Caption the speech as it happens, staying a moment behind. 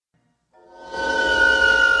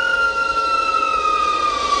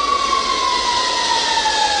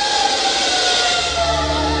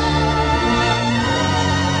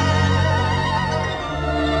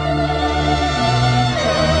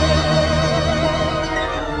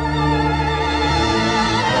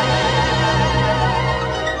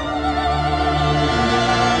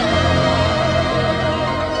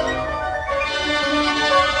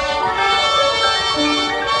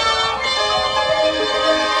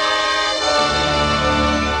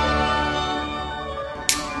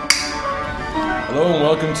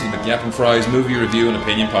welcome to the Gavin Fry's Movie Review and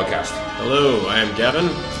Opinion Podcast. Hello, I am Gavin,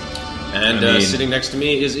 and sitting next to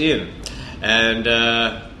me is Ian. And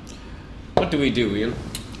what do we do, Ian?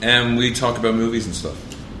 We talk about movies and stuff.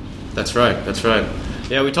 That's right.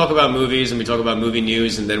 Yeah, we talk about movies and we talk about movie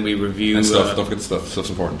news, and then we review and stuff. Don't forget the stuff.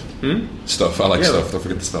 Stuff's important. Stuff. I like stuff. Don't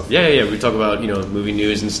forget the stuff. Yeah. We talk about movie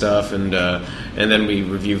news and stuff, and then we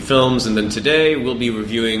review films. And then today we'll be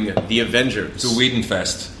reviewing The Avengers. It's a Whedon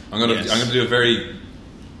fest. I'm gonna do a very,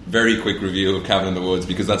 very quick review of Cabin in the Woods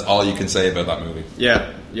because that's all you can say about that movie.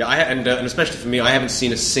 Yeah. And especially for me, I haven't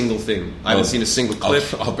seen a single thing. I haven't seen a single clip.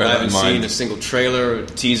 I'll bear that in mind. I haven't seen a single trailer,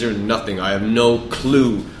 teaser, nothing. I have no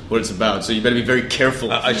clue what it's about, so you better be very careful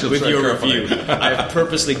with your review. I have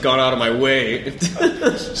purposely gone out of my way.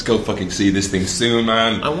 Just go fucking see this thing soon,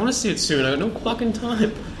 man. I want to see it soon. I got no fucking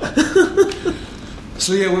time.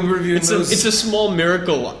 So yeah, we'll be reviewing it's a small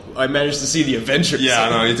miracle I managed to see The Avengers. Yeah, I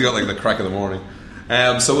know. You got like the crack of the morning.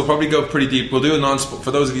 So we'll probably go pretty deep. We'll do a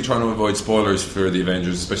for those of you trying to avoid spoilers for The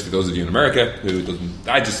Avengers, especially those of you in America who doesn't.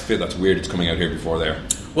 I just feel that's weird. It's coming out here before there.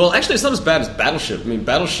 Well, actually, it's not as bad as Battleship. I mean,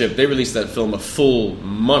 Battleship, they released that film a full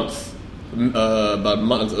month, about a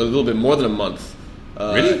month, a little bit more than a month.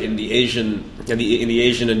 Really? In the Asian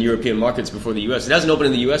and European markets before the US. It hasn't opened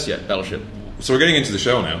in the US yet, Battleship. So we're getting into the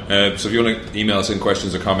show now. So if you want to email us in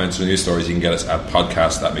questions or comments or news stories, you can get us at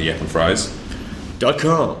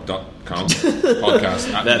podcast@mcyappinfries.com.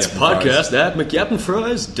 Podcast at That's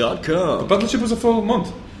podcast@mcyappinfries.com. Battleship was a full month.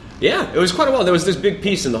 Yeah, it was quite a while. There was this big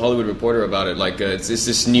piece in the Hollywood Reporter about it. Like, it's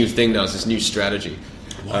this new thing now. It's this new strategy.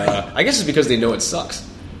 I guess it's because they know it sucks.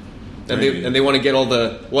 And they want to get all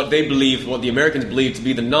what the Americans believe to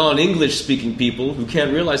be the non-English speaking people who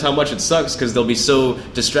can't realize how much it sucks because they'll be so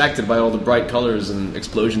distracted by all the bright colors and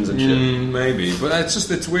explosions and shit. Maybe, but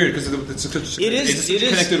it's weird because it's such a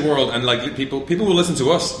connected world, and like people will listen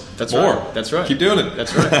to us. That's more. Right. That's right. Keep doing it.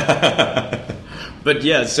 That's right. But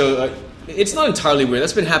yeah, so it's not entirely weird.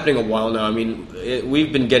 That's been happening a while now. I mean,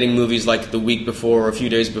 we've been getting movies like the week before or a few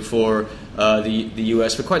days before the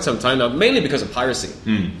US for quite some time now, mainly because of piracy.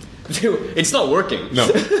 It's not working. No,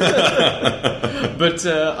 but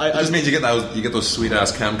it just means you get those sweet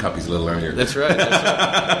ass cam copies a little earlier. That's right.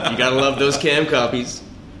 You gotta love those cam copies.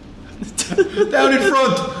 Down in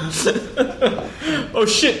front. Oh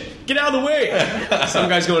shit! Get out of the way! Some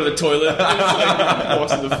guy's going to the toilet.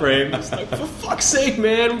 Walks in the frame. It's like, for fuck's sake,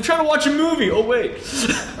 man! I'm trying to watch a movie. Oh wait.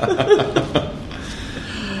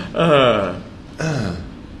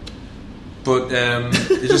 But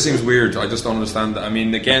it just seems weird. I just don't understand that. I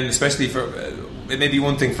mean, again, especially for it may be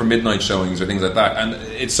one thing for midnight showings or things like that, and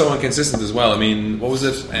it's so inconsistent as well. I mean, what was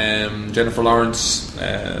it? Jennifer Lawrence.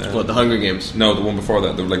 What, The Hunger Games? No, the one before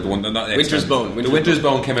that. The one. Winter's Bone. The Winter's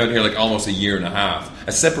Bone came out here like almost a year and a half.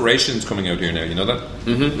 A Separation's coming out here now. You know that?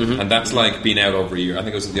 Mm-hmm. And that's like been out over a year. I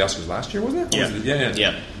think it was at the Oscars last year, wasn't it?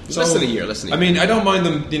 Yeah. So, less than a year. I mean, I don't mind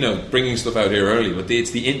them, bringing stuff out here early, but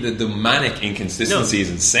it's the manic inconsistency is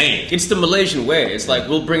insane. It's the Malaysian way. It's like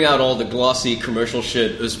we'll bring out all the glossy commercial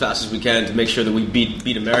shit as fast as we can to make sure that we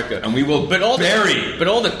beat America, and we will but all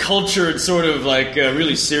the cultured sort of like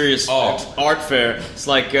really serious art fair. It's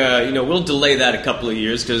like we'll delay that a couple of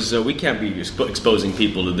years because we can't be exposing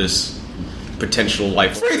people to this potential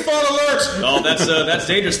life. Free thought alert! Oh, that's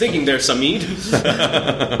dangerous thinking there, Samid.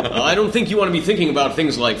 I don't think you want to be thinking about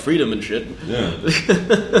things like freedom and shit. Yeah.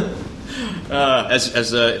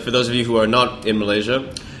 For those of you who are not in Malaysia,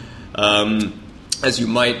 as you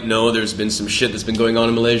might know, there's been some shit that's been going on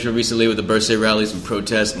in Malaysia recently with the birthday rallies and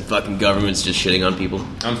protests and fucking governments just shitting on people.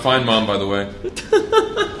 I'm fine, Mom, by the way.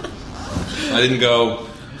 I didn't go.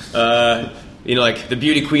 Like the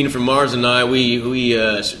beauty queen from Mars and I, we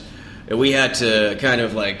had to kind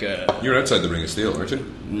of like... You're outside the Ring of Steel, aren't you?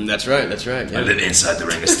 That's right. Yeah. I live inside the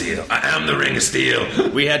Ring of Steel. I am the Ring of Steel.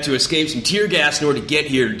 We had to escape some tear gas in order to get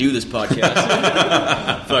here to do this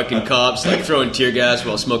podcast. Fucking cops like throwing tear gas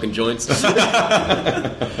while smoking joints.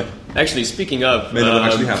 Actually, speaking of... Maybe that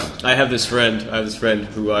actually happened. I have this friend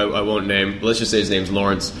who I won't name. Let's just say his name's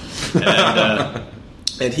Lawrence.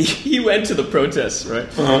 And he went to the protests, right?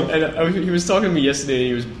 Uh-huh. And he was talking to me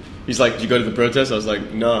yesterday, and he's like, did you go to the protest? I was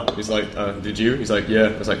like, no. He's like, did you? He's like, yeah.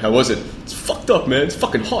 I was like, how was it? It's fucked up, man. It's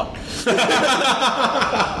fucking hot.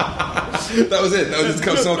 That was it. That was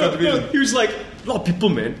his sole contribution. He was like, a lot of people,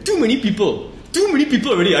 man. Too many people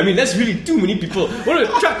already. I mean, that's really too many people.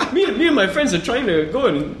 Me and my friends are trying to go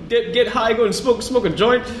and get high, go and smoke a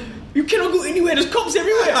joint. You cannot go anywhere. There's cops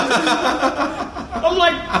everywhere. I'm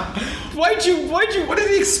like, why'd you? What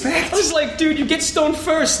did he expect? I was like, dude, you get stoned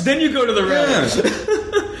first, then you go to the rally.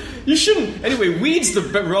 You shouldn't. Anyway, weed's the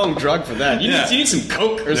wrong drug for that. You need some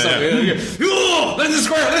coke or something. Oh, this is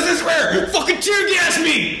square. You fucking tear gas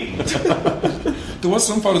me. There was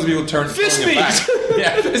some photos of people turning Fist me. back.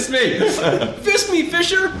 Yeah, fist me. Fist me,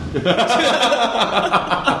 Fisher. You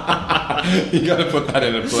gotta put that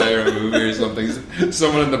in a play or a movie or something.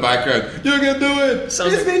 Someone in the background, you can do it.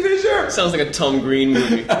 Fist me, Fisher. Sounds like a Tom Green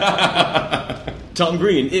movie. Tom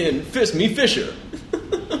Green in Fist Me, Fisher.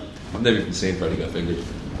 I've never even seen Freddy Got Fingered.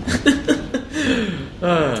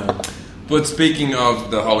 But speaking of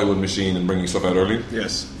the Hollywood machine and bringing stuff out early,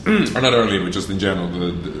 yes, or not early, but just in general,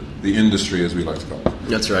 the industry, as we like to call it.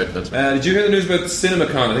 That's right. Did you hear the news about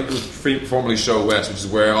CinemaCon? I think it was formerly Show West, which is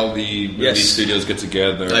where all the movie studios get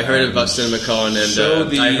together. I heard about CinemaCon,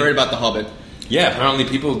 and I heard about The Hobbit. Yeah, apparently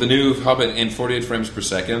the new Hobbit in 48 frames per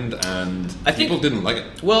second, and people didn't like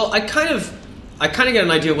it. Well, I kind of get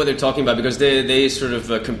an idea of what they're talking about because they sort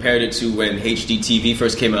of compared it to when HD TV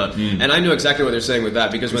first came out, and I know exactly what they're saying with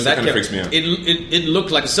that because when that came freaks me out. It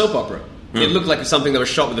looked like a soap opera. It looked like something that was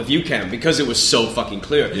shot with a view cam because it was so fucking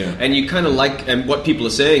clear. Yeah. And you kind of and what people are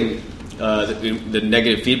saying, the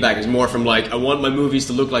negative feedback is more from like, I want my movies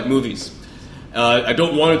to look like movies. I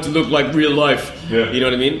don't want it to look like real life. Yeah. You know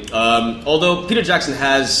what I mean? Although Peter Jackson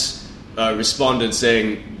has responded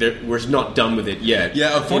saying we're not done with it yet.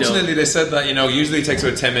 Yeah, unfortunately they said that, usually it takes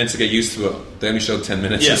about 10 minutes to get used to it. They only showed 10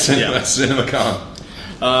 minutes at CinemaCon.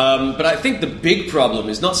 But I think the big problem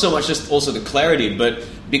is not so much just also the clarity, but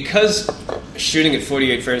because shooting at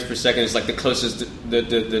 48 frames per second is like the closest to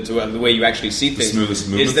the way you actually see things, smoothest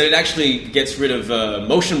movement, is that it actually gets rid of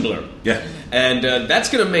motion blur. Yeah. And that's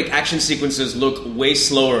going to make action sequences look way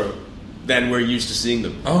slower than we're used to seeing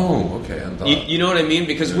them. Oh, okay. You know what I mean?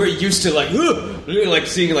 Because we're used to like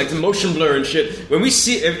seeing like the motion blur and shit. When we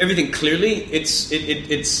see everything clearly,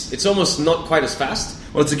 it's almost not quite as fast.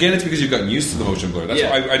 Well, it's because you've gotten used to the motion blur. That's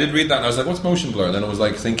why I did read that, and I was like, "What's motion blur?" And then I was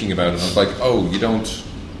like thinking about it, and I was like, "Oh, you don't."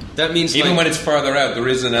 That means even when it's farther out, there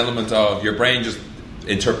is an element of your brain just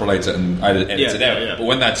interpolates it and edits it out. Yeah. But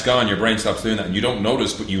when that's gone, your brain stops doing that, and you don't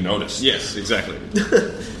notice, but you notice. Yes, exactly.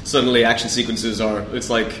 Suddenly, action sequences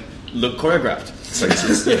look choreographed.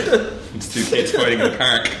 It's two kids fighting in a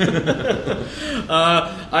park.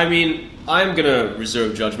 I mean, I'm gonna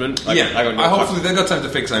reserve judgment. Hopefully they got time to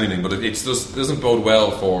fix anything, but it just doesn't bode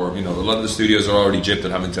well for a lot of the studios are already gypped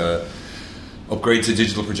at having to upgrade to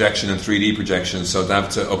digital projection and 3D projection, so they have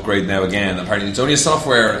to upgrade now again. Apparently, it's only a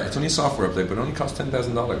software update, but it only costs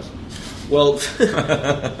 $10,000. Well,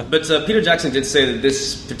 but Peter Jackson did say that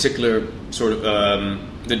this particular sort of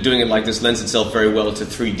they're doing it like this lends itself very well to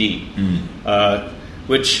 3D,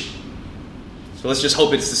 which. So let's just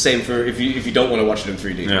hope it's the same for if you don't want to watch it in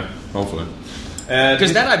 3D. Yeah, hopefully.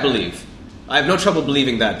 Because that I believe. I have no trouble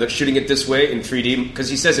believing that shooting it this way in 3D, because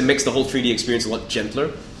he says it makes the whole 3D experience a lot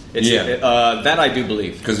gentler. That I do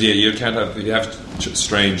believe. Because you can't have if you have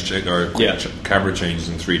strange camera changes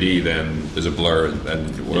in 3D, then there's a blur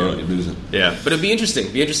and you lose it. Yeah, but it'd be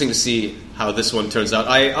interesting. To see how this one turns out.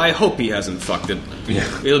 I hope he hasn't fucked it. Yeah,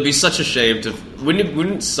 it'll be such a shame to.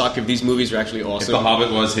 Wouldn't it suck if these movies were actually awesome? If The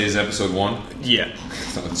Hobbit was his episode 1, yeah,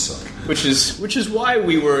 that would suck. Which is why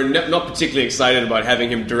we were not particularly excited about having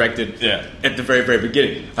him directed at the very, very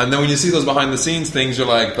beginning. And then when you see those behind the scenes things, you're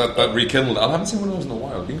like, that rekindled. I haven't seen one of those in a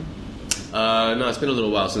while, have you? No, it's been a little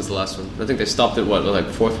while since the last one. I think they stopped at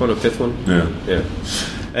fourth one or fifth one? Yeah.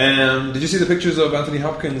 Did you see the pictures of Anthony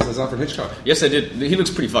Hopkins as Alfred Hitchcock? Yes, I did. He looks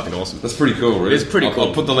pretty fucking awesome. That's pretty cool, really. It's pretty cool.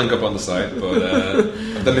 I'll put the link up on the site. But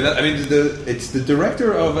it's the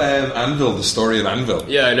director of Anvil, the story of Anvil.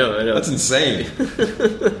 Yeah, I know. That's insane.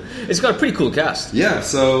 It's got a pretty cool cast. Yeah,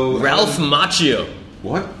 so Ralph Macchio.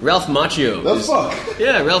 What? Ralph Macchio. The fuck?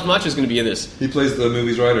 Yeah, Ralph Macchio's going to be in this. He plays the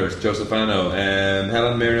movie's writer, Joseph Fano.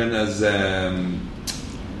 Helen Mirren as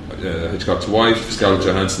Hitchcock's wife. Scarlett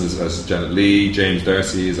Johansson as Janet Leigh. James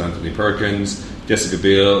Darcy as Anthony Perkins. Jessica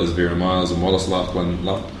Biel as Vera Miles. And Wallace Loughran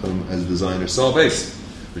as designer. Saul Bass,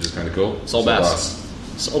 which is kind of cool. Saul Bass.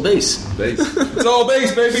 Saul Bass. Saul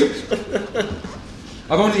Bass, baby!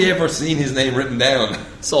 I've only ever seen his name written down.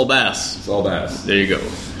 Saul Bass. Saul Bass. There you go.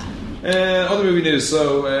 Other movie news.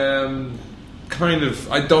 So,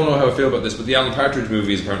 I don't know how I feel about this, but the Alan Partridge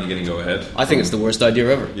movie is apparently getting go ahead. I think it's the worst idea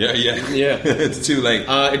ever. Yeah. It's too late.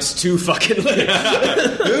 It's too fucking late.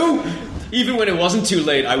 Who? Even when it wasn't too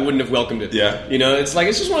late, I wouldn't have welcomed it. Yeah. It's like,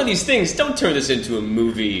 it's just one of these things. Don't turn this into a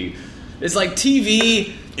movie. It's like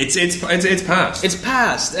TV. It's past. It's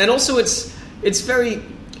past, and also it's very.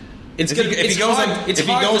 If he goes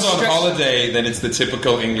on holiday, then it's the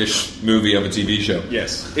typical English movie of a TV show.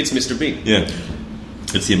 Yes, it's Mr. Bean. Yeah,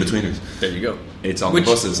 it's the In-Betweeners. There you go. It's on the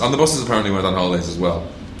buses. On the buses, apparently went on holidays as well.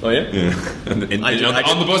 Oh yeah. And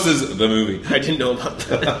on the buses, the movie. I didn't know about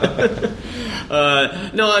that.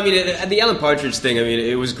 No, I mean the Alan Partridge thing. I mean,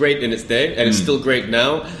 it was great in its day, and it's still great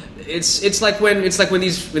now. It's like when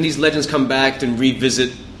these legends come back and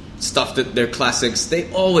revisit stuff that they're classics.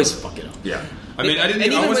 They always fuck it up. Yeah. I mean,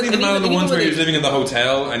 I wasn't even mad at the ones where he was living in the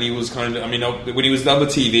hotel and he was kind of, I mean, when he was on the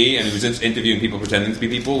TV and he was interviewing people pretending to be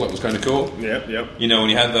people, that was kind of cool. Yep. You know, when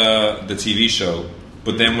he had the TV show,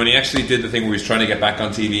 but then when he actually did the thing where he was trying to get back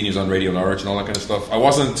on TV and he was on Radio Norwich and all that kind of stuff, I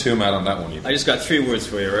wasn't too mad on that one either. I just got 3 words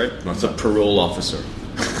for you, right? What's a parole officer?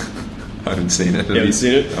 I haven't seen it. You haven't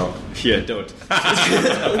seen it? No. Yeah, don't.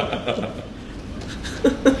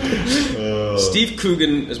 Steve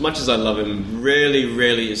Coogan, as much as I love him,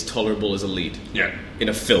 rarely is tolerable as a lead. Yeah. In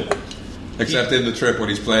a film. Except in The Trip when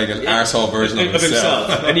he's playing an arsehole version of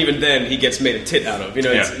himself. And even then, he gets made a tit out of. You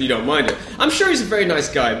know, you don't mind it. I'm sure he's a very nice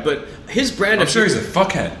guy, but his brand... I'm sure he's a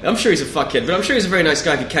fuckhead, but I'm sure he's a very nice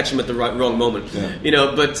guy if you catch him at the wrong moment. Yeah. You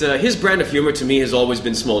know, but his brand of humor to me has always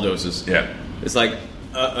been small doses. Yeah. It's like,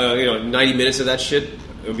 90 minutes of that shit,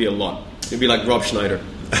 it would be a lot. It would be like Rob Schneider.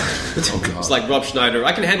 Oh, God. It's like Rob Schneider.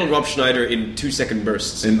 I can handle Rob Schneider in 2-second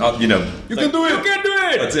bursts. You can do it. You can do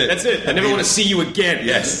it. That's it. I never want to see you again.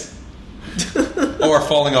 Yes. Or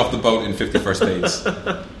falling off the boat in 51st Dates.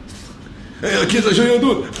 Hey, kids, I'll show you how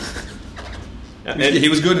to do it. He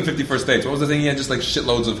was good in 51st Dates. What was the thing? He had just like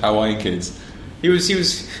shitloads of Hawaiian kids. He was He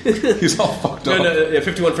was all fucked up. No,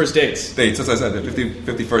 51 First Dates. Dates, that's what I said.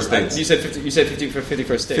 50 First Dates. You said 50 First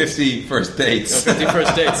Dates. 50 First Dates. No, 50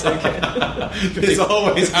 First Dates. Okay. This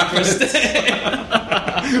always happens.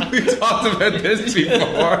 We talked about this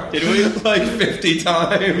before. Did we? Like 50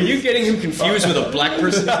 times. Are you getting him confused with a black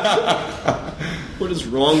person? What is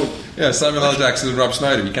wrong with... Yeah, Samuel L. Jackson and Rob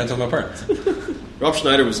Schneider. You can't tell them apart. Rob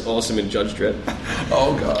Schneider was awesome in Judge Dredd.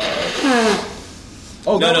 Oh, God.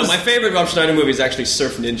 No, my favorite Rob Schneider movie is actually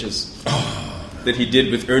Surf Ninjas. That he did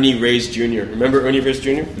with Ernie Reyes Jr. Remember Ernie Reyes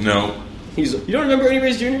Jr.? No. You don't remember Ernie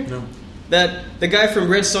Reyes Jr.? No. The guy from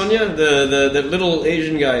Red Sonja, the little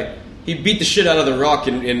Asian guy, he beat the shit out of The Rock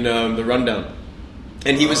in The Rundown.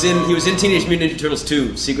 And he was in Teenage Mutant Ninja Turtles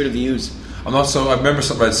 2, Secret of the Ooze. I remember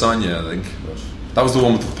something about Sonya, I think. That was the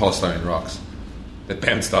one with the polystyrene rocks that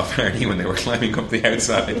bounced off Ernie when they were climbing up the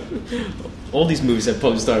outside. All these movies have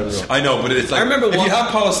polystyrene rocks. I know, but it's like, if you have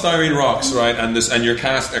polystyrene rocks, right, and your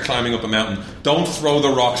cast are climbing up a mountain, don't throw the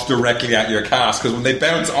rocks directly at your cast, because when they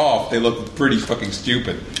bounce off, they look pretty fucking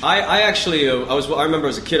stupid. I actually, I remember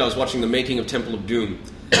as a kid, I was watching the making of Temple of Doom,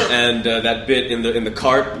 and that bit in the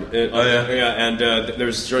cart. And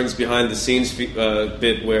there's during this behind the scenes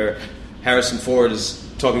bit where Harrison Ford is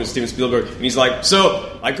talking to Steven Spielberg, and he's like,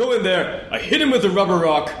 "So I go in there, I hit him with a rubber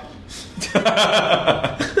rock."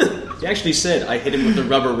 He actually said, "I hit him with a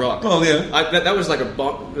rubber rock." Well, yeah, that was like a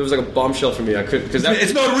bomb. It was like a bombshell for me. I couldn't because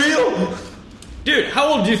it's not real. Dude,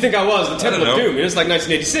 how old do you think I was? The Temple of Doom. It was like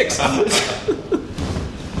 1986.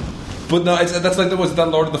 But no, that's like was that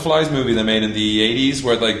Lord of the Flies movie they made in the 80s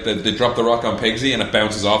where like they drop the rock on Pigsy and it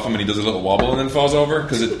bounces off him and he does a little wobble and then falls over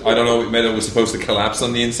because I don't know, maybe it was supposed to collapse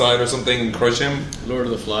on the inside or something and crush him. Lord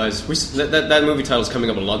of the Flies. That movie title is coming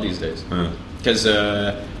up a lot these days because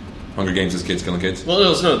Hunger Games is kids killing kids.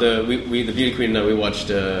 Well, no, the Beauty Queen and I, we watched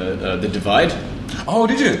The Divide. Oh,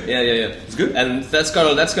 did you? Yeah. It's good, and that's got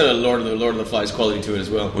a Lord of the Flies quality to it as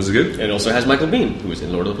well. Was it good? And it also has Michael Biehn, who was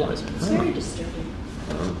in Lord of the Flies. It's very disturbing.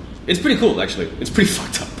 It's pretty cool, actually. It's pretty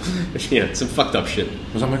fucked up. Yeah, some fucked up shit.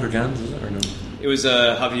 Was that Michael Gans, is it, or no? It was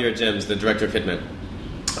Javier Gems, the director of Hitman.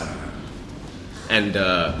 And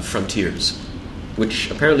Frontiers,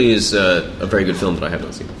 which apparently is a very good film that I have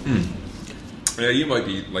not seen. Yeah, you might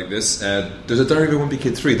be like this. There's a Diary of a Wimpy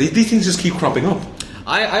Kid 3. These things just keep cropping up.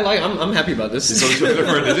 I'm happy about this.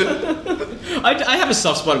 I have a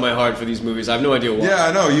soft spot in my heart for these movies. I have no idea why. Yeah,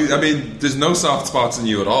 I know. There's no soft spots in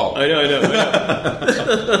you at all. I know.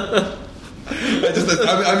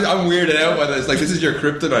 I'm weirded out by that. It's like, this is your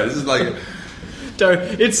kryptonite. This is like...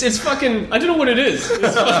 It's fucking... I don't know what it is.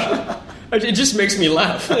 It just makes me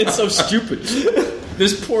laugh. It's so stupid.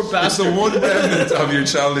 This poor bastard. It's the one remnant of your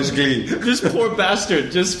childish glee. This poor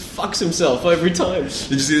bastard just fucks himself every time.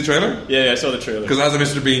 Did you see the trailer? Yeah, I saw the trailer. Because it has a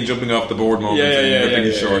Mr. Bean jumping off the board moment and ripping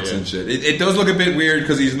his shorts and shit. It does look a bit weird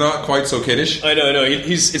because he's not quite so kiddish. I know.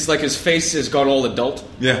 It's like his face has gone all adult.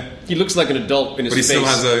 Yeah. He looks like an adult in his face. But he still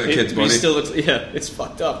has a kid's body. He still looks... Yeah, it's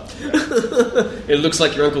fucked up. It looks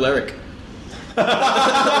like your Uncle Eric.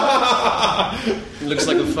 He looks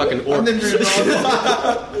like a fucking orc. You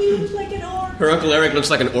look like an orc. Her Uncle Eric looks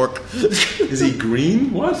like an orc. Is he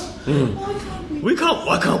green? What?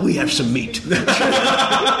 Why can't we have some meat?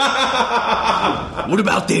 What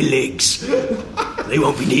about their legs? They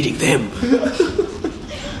won't be needing them.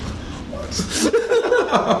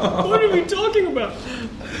 What are we talking about?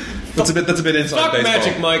 That's a bit inside Fuck baseball.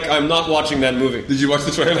 Magic Mike, I'm not watching that movie. Did you watch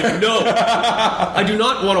the trailer? No. I do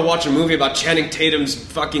not want to watch a movie about Channing Tatum's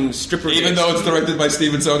fucking stripper. Even though it's directed by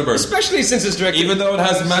Steven Soderbergh. Especially since it's directed... Even though it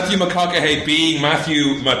has Matthew McConaughey being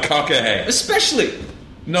Matthew McConaughey. Especially.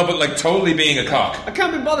 No, but like totally being a cock. I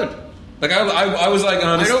can't be bothered. Like I was like,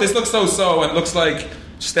 oh, this looks so, and it looks like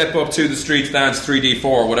Step Up to the Streets Dance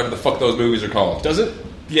 3D4, whatever the fuck those movies are called. Does it?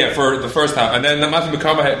 Yeah, for the first half. And then Matthew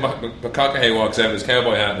McConaughey walks out in his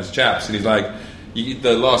cowboy hat and his chaps, and he's like,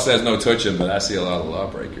 the law says no touching, but I see a lot of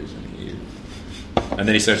lawbreakers in here. And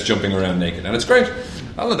then he starts jumping around naked, and it's great.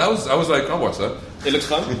 I was like, I'll watch that. It looks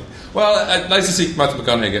fun. Well, nice to see Matthew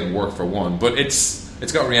McConaughey getting work for one, but it's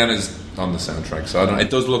got Rihanna's on the soundtrack, so I don't know. It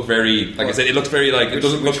does look very, like I said, it looks very like, it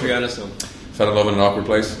doesn't look... Rihanna song? Fell in love in an awkward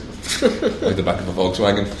place. Like the back of a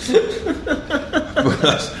Volkswagen.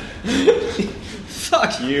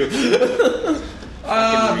 Fuck you.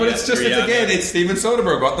 But it's just, it's Steven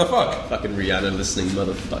Soderbergh, what the fuck? Fucking Rihanna listening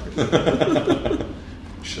motherfucker.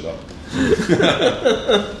 Shut up.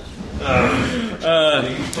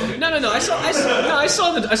 No. I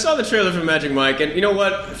saw the trailer for Magic Mike, and you know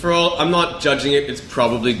what? I'm not judging it. It's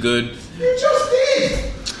probably good. You just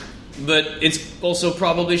did! But it's also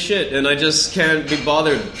probably shit, and I just can't be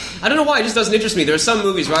bothered. I don't know why, it just doesn't interest me. There are some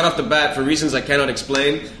movies right off the bat, for reasons I cannot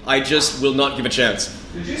explain, I just will not give a chance.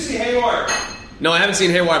 Did you see Haywire? No, I haven't seen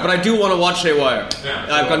Haywire, but I do want to watch Haywire. Yeah,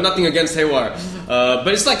 I've got nothing against Haywire. But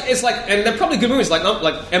it's like, and they're probably good movies, like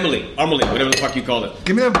Amelie, whatever the fuck you call it.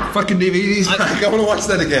 Give me that fucking DVD. I want to watch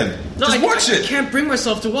that again. No, just watch it. I can't bring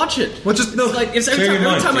myself to watch it. Well, just no. Every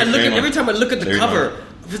time I look at the cover,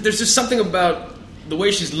 there's just something about the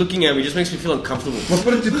way she's looking at me just makes me feel uncomfortable. Well,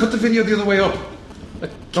 put the video the other way up.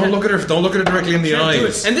 Don't look at her directly in the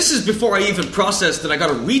eyes. And this is before I even process that I got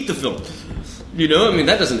to read the film. You know, I mean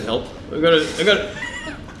that doesn't help.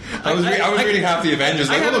 I was reading half the Avengers.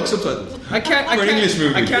 Look, subtitles. I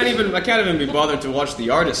can't even be bothered to watch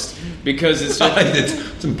The Artist because it's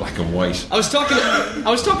in black and white. I was talking to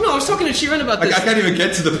Sheeran about this. I can't even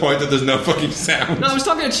get to the point that there's no fucking sound. No, I was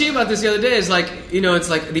talking to Chi about this the other day. It's like, you know, it's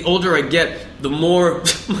like the older I get, the more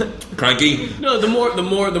cranky. No, the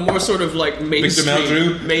more sort of like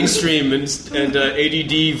mainstream and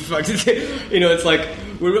ADD. You know, it's like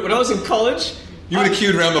when I was in college. You would have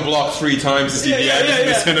queued around the block 3 times to see the ads in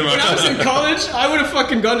the cinema. When I was in college, I would have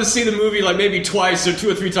fucking gone to see the movie like maybe twice or 2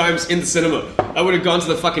 or 3 times in the cinema. I would have gone to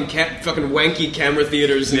the fucking wanky camera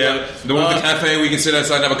theaters. And the one with the cafe where you can sit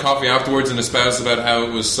outside and have a coffee afterwards and espouse about how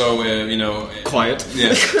it was so, quiet. Yeah.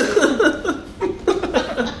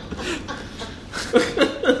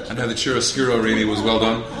 And how the chiaroscuro really was well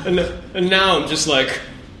done. And now I'm just like,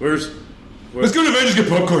 where's let's go to Avengers get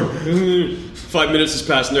popcorn. 5 minutes has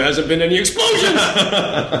passed and there hasn't been any explosions.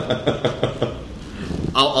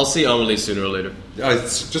 I'll see Amelie sooner or later.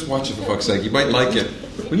 Just watch it for fuck's sake. You might like it.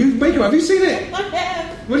 Have you seen it? I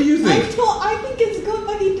have. What do you think? I think it's good,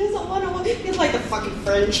 but he doesn't want to watch it. He's like the fucking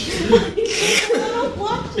French. He doesn't want to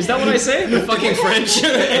watch it. Is that what I say? The fucking French?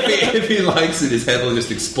 if he likes it, his head will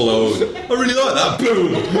just explode. I really like that.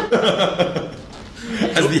 Boom.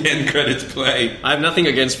 As the end credits play. I have nothing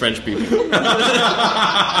against French people.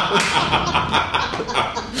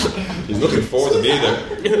 He's looking forward to me there.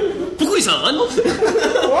 Fukuisan?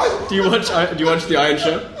 What? Do you watch the Iron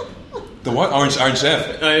Chef? The what? Iron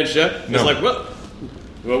Chef? Iron Chef? No. It's like,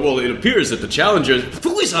 well, it appears that the challenger...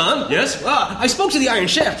 Fukuisan? Yes? I spoke to the Iron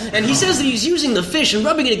Chef, and he says that he's using the fish and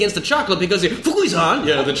rubbing it against the chocolate because... Fukuisan?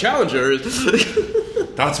 Yeah, the challenger is...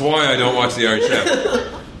 That's why I don't watch the Iron Chef.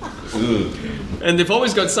 Ugh. And they've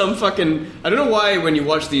always got some fucking... I don't know why when you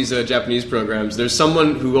watch these Japanese programs, there's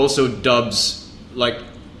someone who also dubs, moans.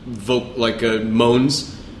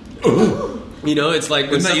 You know, it's like...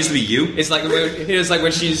 Wouldn't that used to be you? It's like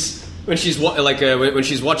when she's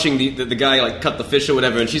watching the guy like cut the fish or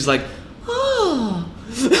whatever, and she's like, oh...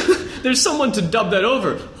 There's someone to dub that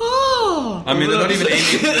over. Oh! I mean, they're not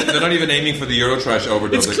even aiming for the Eurotrash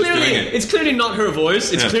overdub. It's clearly not her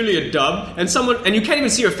voice. It's clearly a dub, and you can't even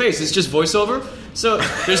see her face. It's just voiceover. So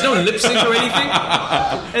there's no lip sync or anything.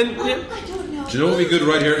 And I don't know. Do you know what would be good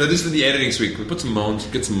right here? This is the editing suite. We put some moans.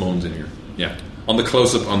 Get some moans in here. Yeah, on the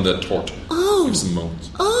close up on the tort. Oh, give some moans.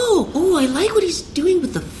 Oh! I like what he's doing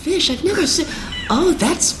with the fish. I've never seen. Oh,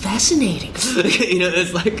 that's fascinating. You know,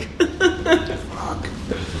 it's like. Fuck.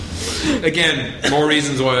 Again, more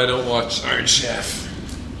reasons why I don't watch Iron Chef.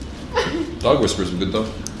 Dog Whispers were good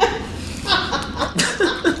though.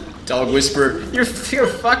 Dog whisperer. You're a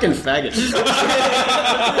fucking faggot.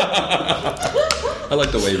 I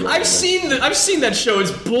like the way you I've seen that show.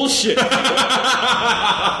 It's bullshit.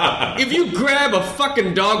 If you grab a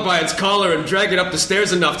fucking dog by its collar and drag it up the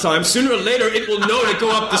stairs enough times, sooner or later it will know to go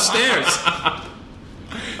up the stairs.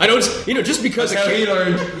 I don't, just because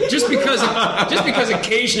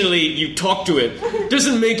occasionally you talk to it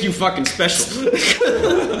doesn't make you fucking special.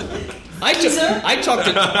 I talk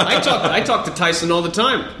to Tyson all the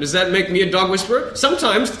time. Does that make me a dog whisperer?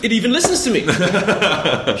 Sometimes it even listens to me.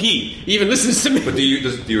 He even listens to me. But do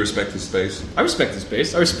you respect his space? I respect his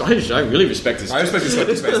space. I really respect his space. I respect his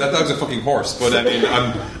fucking space. That dog's a fucking horse. But I mean,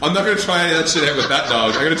 I'm not going to try any of that shit out with that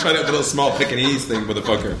dog. I'm going to try it out with the little small Pekingese thing,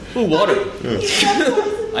 motherfucker. Ooh, water. Yeah.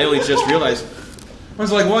 I only just realized. I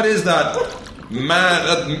was like, what is that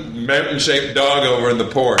mountain-shaped dog over in the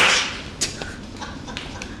porch?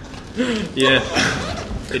 Yeah.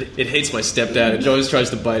 It hates my stepdad. It always tries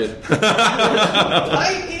to bite it.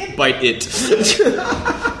 Bite it.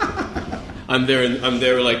 I'm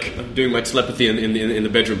there like I'm doing my telepathy in the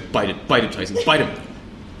bedroom. Bite it, Tyson. Bite him.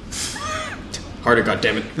 Harder,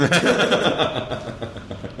 goddammit.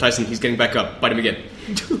 Tyson, he's getting back up. Bite him again.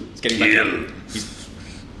 He's getting back up.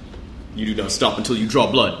 You do not stop until you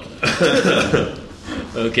draw blood.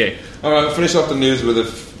 Okay. All right, I'll finish off the news with a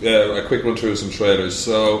quick run through of some trailers.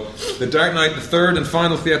 So, The Dark Knight, the third and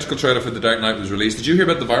final theatrical trailer for The Dark Knight was released. Did you hear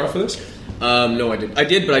about the viral for this? No, I did. I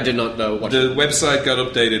did, but I did not watch it. The website got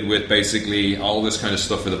updated with basically all this kind of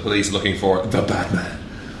stuff for the police looking for the Batman.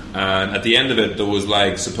 And at the end of it, there was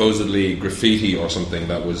like supposedly graffiti or something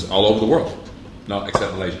that was all over the world, not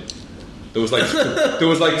except Malaysia. There was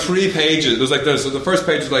like 3 pages. So the first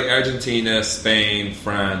page was like Argentina, Spain,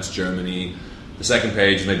 France, Germany. The second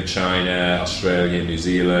page was maybe China, Australia, New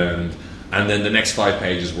Zealand, and then the next 5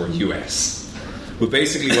 pages were US. But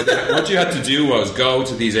basically, what you had to do was go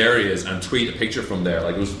to these areas and tweet a picture from there.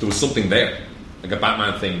 Like there was something there, like a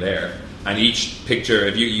Batman thing there, and each picture,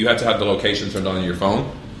 if you had to have the location turned on your phone,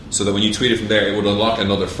 so that when you tweet it from there, it would unlock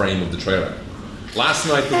another frame of the trailer. Last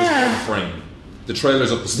night there was one frame. The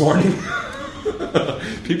trailer's up this morning.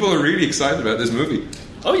 People are really excited about this movie.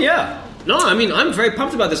 Oh yeah. No, I mean, I'm very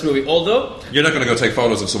pumped about this movie, although... You're not going to go take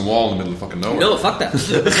photos of some wall in the middle of fucking nowhere. No, fuck that.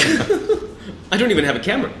 I don't even have a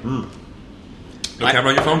camera. No camera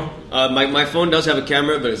on your phone? My phone does have a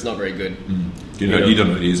camera, but it's not very good. You don't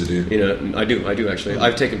know how to use it, do you? I do actually.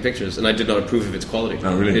 I've taken pictures, and I did not approve of its quality.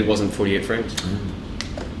 Oh, really? It wasn't 48 frames.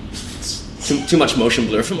 Too much motion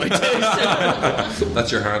blur for my taste.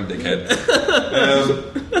 That's your hand, dickhead.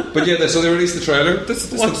 But yeah, so they released the trailer.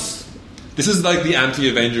 This is like the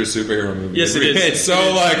anti-Avengers superhero movie. Yes, it is.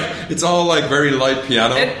 It's all like very light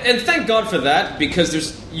piano. And thank God for that, because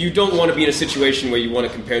you don't want to be in a situation where you want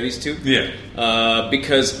to compare these two. Yeah.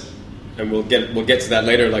 Because, and we'll get to that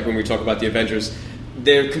later, like when we talk about the Avengers.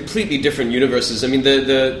 They're completely different universes. I mean,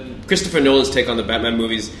 the Christopher Nolan's take on the Batman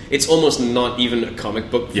movies, it's almost not even a comic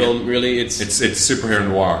book film, really. It's superhero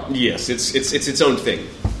noir. Yes, it's its own thing.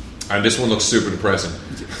 And this one looks super depressing.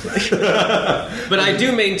 But I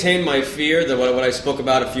do maintain my fear that what I spoke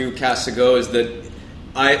about a few casts ago is that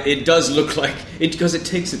it does look like it, because it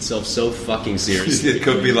takes itself so fucking seriously. It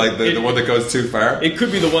could be like the one that goes too far. It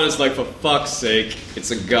could be the one that's like, for fuck's sake, it's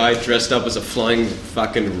a guy dressed up as a flying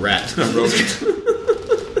fucking rat.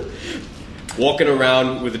 Walking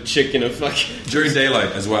around with a chick in a fucking... During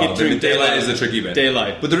daylight as well. During daylight is the tricky bit.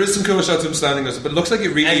 Daylight. But there is some cool shots of him standing there. But it looks like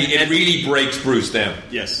it really breaks Bruce down.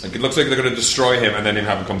 Yes. Like it looks like they're going to destroy him and then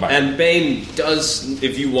have him come back. And Bane does,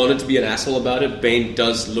 if you wanted to be an asshole about it, Bane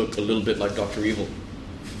does look a little bit like Dr. Evil.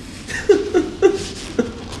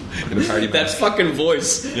 That fucking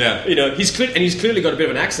voice. Yeah. He's clearly got a bit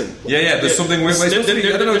of an accent. Yeah. There's something with...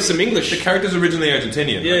 There's some English. The character's originally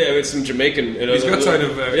Argentinian. Yeah, with some Jamaican. He's got kind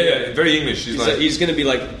of... very English. He's going to be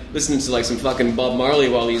like listening to like some fucking Bob Marley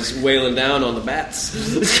while he's wailing down on the bats.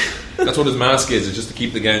 That's what his mask is. It's just to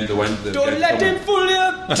keep the gang... Don't let him fool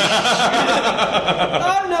you.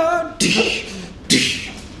 Oh no.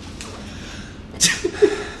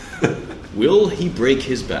 Will he break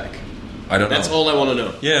his back? I don't know. That's all I want to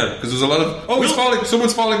know. Yeah, because there's a lot of...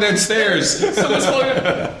 someone's falling downstairs.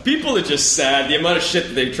 People are just sad. The amount of shit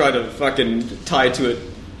that they try to fucking tie to it.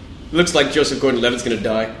 Looks like Joseph Gordon-Levitt's going to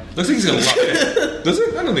die. Looks like he's going to die. Does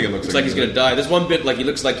it? I don't think it looks like he's going to die. There's one bit like he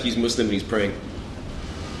looks like he's Muslim and he's praying.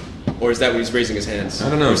 Or is that when he's raising his hands? I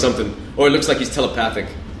don't know. Or something. Or it looks like he's telepathic.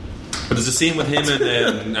 But there's a scene with him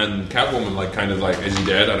and Catwoman, like, kind of like, is he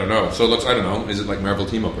dead? I don't know. So it looks, I don't know. Is it like Marvel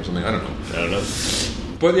team up or something? I don't know. I don't know.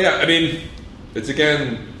 But yeah, I mean, it's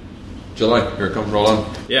again, July. Here, come, roll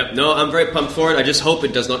on. Yeah, no, I'm very pumped for it. I just hope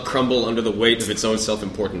it does not crumble under the weight of its own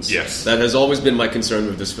self-importance. Yes. That has always been my concern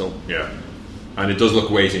with this film. Yeah. And it does look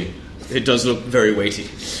weighty. It does look very weighty.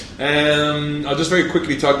 I'll just very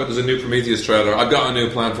quickly talk about there's a new Prometheus trailer. I've got a new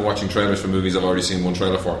plan for watching trailers for movies I've already seen one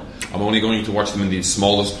trailer for. I'm only going to watch them in the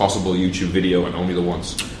smallest possible YouTube video and only the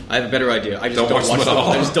once. I have a better idea. I just don't watch them at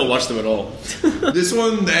all. I just don't watch them at all. This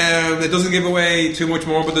one, it doesn't give away too much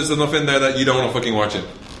more, but there's enough in there that you don't want to fucking watch it.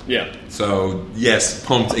 Yeah. So yes,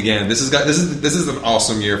 pumped again. This is an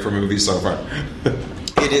awesome year for movies so far.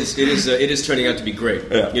 It is turning out to be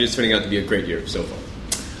great. Yeah. It is turning out to be a great year so far.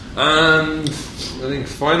 And I think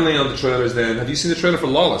finally on the trailers then, have you seen the trailer for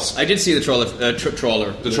Lawless? I did see the trawler. The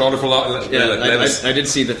trailer for Lawless? Yeah, I did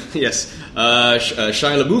see the, yes.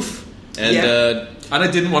 Shia LaBeouf and I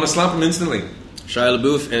didn't want to slap him instantly. Shia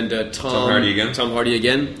LaBeouf and Tom Hardy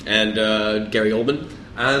again, and Gary Oldman.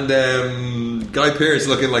 And Guy Pearce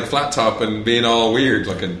looking like flat top and being all weird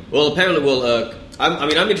looking. Well, apparently,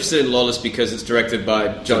 I'm interested in Lawless because it's directed by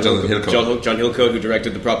John Hillcoat, who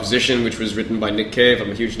directed The Proposition, which was written by Nick Cave.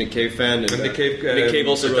 I'm a huge Nick Cave fan. And, Nick Cave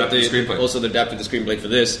also adapted the screenplay for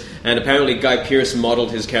this. And apparently Guy Pearce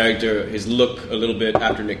modeled his character, his look, a little bit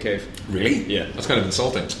after Nick Cave. Really? Yeah. That's kind of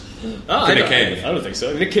insulting. Nick Cave. I don't think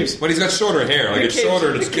so. Nick Cave's... But he's got shorter hair. Like it's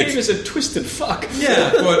shorter. Nick Cave is a twisted fuck.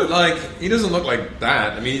 Yeah, but like he doesn't look like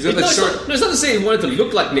that. I mean, he's got that short. No, it's not to say he wanted to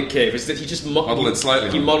look like Nick Cave. It's that he just modeled it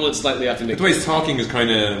slightly. He modeled it slightly after Nick Cave. The way he's talking is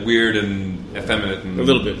kind of weird and effeminate. And, a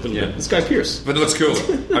little bit. It's Guy Pearce. But it looks cool.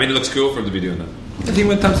 I mean, it looks cool for him to be doing that. I think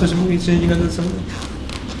when Tom says a movie, you got to do something.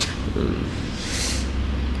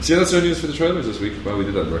 See, that's our news for the trailers this week. Well, we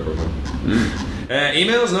did that in record time.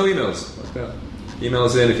 Emails? No emails. Like that. Email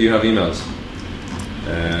us in if you have emails.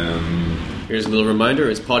 Here's a little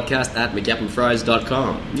reminder. It's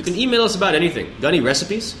podcast@mcgapandfries.com. You can email us about anything. Got any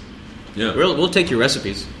recipes? Yeah. We'll take your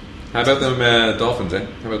recipes. How about them Dolphins, eh?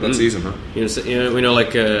 How about that season, huh? We know,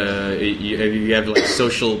 like, you have like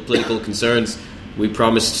social, political concerns. We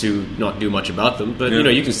promise to not do much about them, but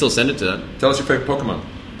you can still send it to them. Tell us your favorite Pokemon.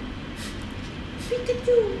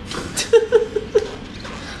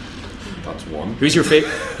 That's one. Who's your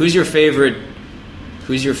favorite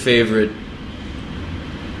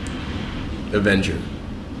Avenger?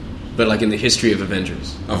 But like in the history of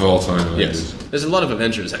Avengers. Of all time, Avengers. Yes. There's a lot of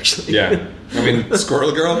Avengers, actually. Yeah. I mean,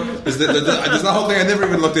 Squirrel Girl. There's the whole thing I never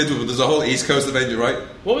even looked into, but there's a whole East Coast Avenger, right?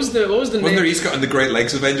 What was the name? Wasn't there East Coast and the Great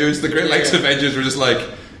Lakes Avengers? The Great Lakes Avengers were just like...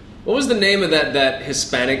 What was the name of that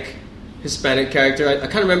Hispanic character? I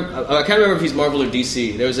can't remember if he's Marvel or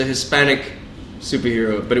DC. There was a Hispanic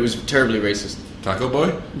superhero, but it was terribly racist. Taco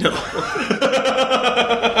Boy? No.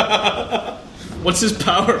 What's his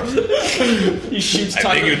power? He shoots tacos.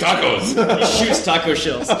 I think you tacos. He shoots taco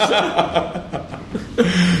shells.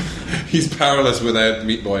 He's powerless without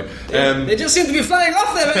Meat Boy. They just seem to be flying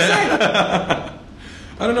off them.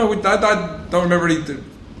 I don't know. I don't remember any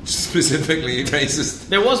specifically racist.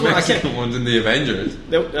 There was one. Mexican ones in the Avengers. I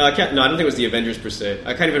don't think it was the Avengers per se.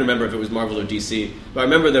 I can't even remember if it was Marvel or DC. But I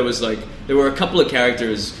remember there were a couple of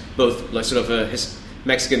characters, both like sort of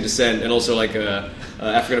Mexican descent and also like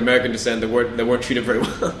African American descent that weren't treated very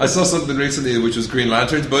well. I saw something recently which was Green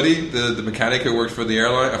Lantern's buddy, the mechanic who worked for the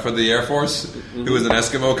Air Force, who was an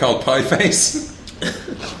Eskimo called Pie Face.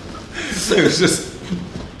 It was just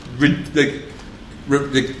like the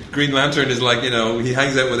Green Lantern is like, he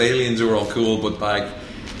hangs out with aliens who are all cool, but like,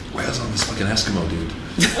 where's on this fucking Eskimo dude?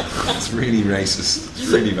 It's really racist. It's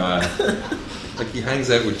really bad. Like he hangs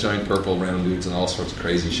out with giant purple round dudes and all sorts of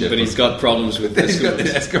crazy shit. But he's got problems with Eskimos. He's got the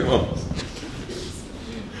Eskimos.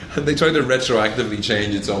 And they tried to retroactively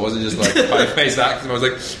change it, so it wasn't just like pie-faced accent. I was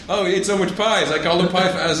like, oh, he ate so much pies. I called him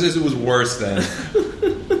pie-face. It was worse then.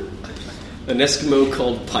 An Eskimo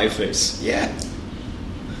called Pie Face. Yeah.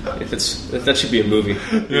 If that should be a movie.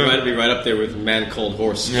 It might be right up there with Man Called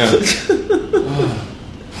Horse. Yeah.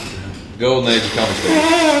 Golden age of comic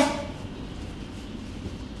books.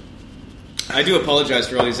 I do apologize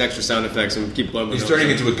for all these extra sound effects and keep blowing. He's turning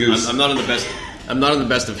into a goose. I'm not in the best. I'm not in the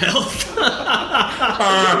best of health.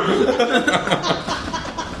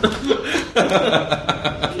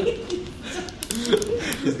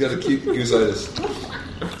 He's got acute gooseitis.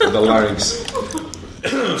 The larynx.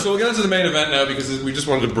 So we'll get into the main event now because we just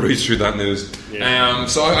wanted to breeze through that news. Yeah.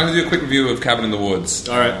 So I'm going to do a quick review of Cabin in the Woods.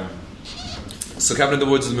 All right. So Cabin in the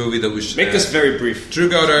Woods is a movie that was... Make this very brief. Drew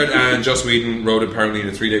Goddard and Joss Whedon wrote apparently in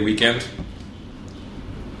a 3-day weekend.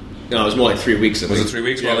 No, it was more like 3 weeks. Was it 3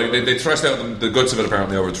 weeks? Yeah. Well, they thrashed out the guts of it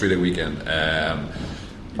apparently over a 3-day weekend.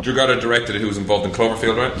 Drew Goddard directed it, who was involved in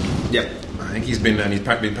Cloverfield, right? Yeah. I think he's been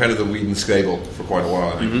part of the Whedon stable for quite a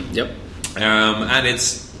while, I think. Mm-hmm. Yep. And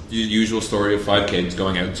it's usual story of 5 kids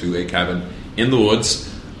going out to a cabin in the woods,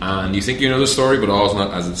 and you think you know the story, but all is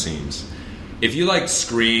not as it seems. If you like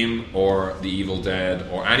Scream or The Evil Dead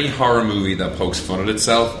or any horror movie that pokes fun at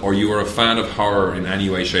itself, or you are a fan of horror in any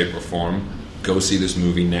way, shape, or form, go see this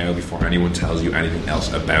movie now before anyone tells you anything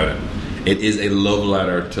else about it. It is a love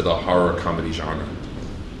letter to the horror comedy genre.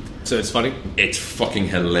 So it's funny? It's fucking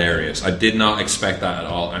hilarious. I did not expect that at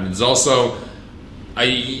all. And it's also...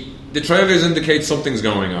 the trailers indicate something's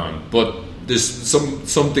going on, but there's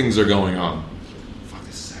some things are going on. Fuck,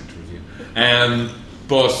 this is actor review.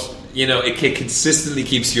 But, you know, it consistently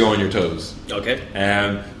keeps you on your toes. Okay.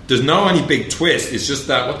 There's no any big twist. It's just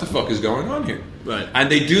that, what the fuck is going on here? Right. And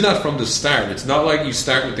they do that from the start. It's not like you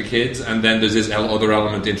start with the kids and then there's this other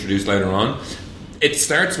element introduced later on. It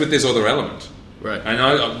starts with this other element. Right.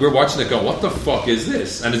 And we're watching it go, what the fuck is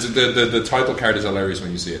this? And the title card is hilarious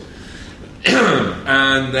when you see it.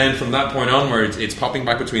 And then from that point onwards, it's popping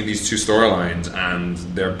back between these two storylines, and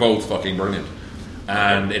they're both fucking brilliant.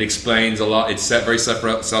 And it explains a lot. It's very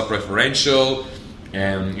self-referential,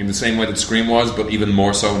 in the same way that Scream was, but even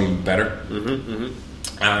more so and even better.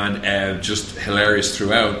 And just hilarious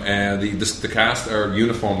throughout. The cast are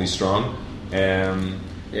uniformly strong.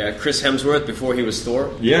 Chris Hemsworth before he was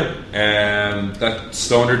Thor. Yeah, that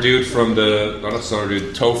stoner dude from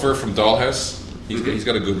Topher from Dollhouse. He's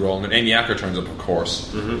got a good role, and Amy Acker turns up, of course,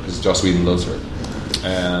 because Joss Whedon loves her.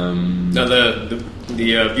 Now the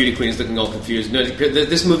beauty queen is looking all confused. No,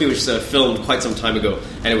 this movie was filmed quite some time ago,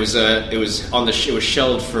 and it was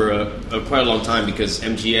shelved for quite a long time because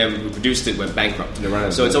MGM, who produced it, went bankrupt.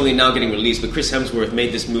 So it's only now getting released. But Chris Hemsworth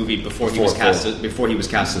made this movie before he was cast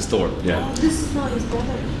as Thor. Yeah. Oh, this is not his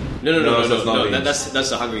brother. No. That's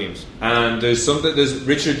the Hunger Games. And there's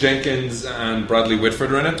Richard Jenkins and Bradley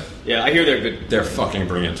Whitford are in it. Yeah, I hear they're good. They're fucking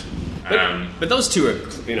brilliant. But those two are,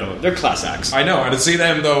 they're class acts. I know, and to see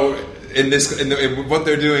them though in what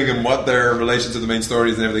they're doing and what their relation to the main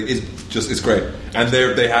stories and everything it's great. And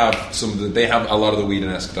they have a lot of the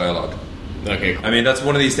Whedon-esque dialogue. Okay. I mean, that's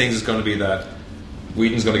one of these things is going to be that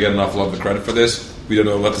Whedon's going to get an awful lot of the credit for this. We don't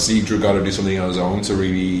know. We'll have to see Drew Goddard do something on his own to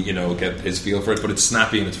really, get his feel for it. But it's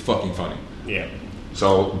snappy and it's fucking funny. Yeah.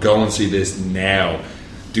 So go and see this now.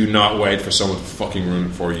 Do not wait for someone to fucking ruin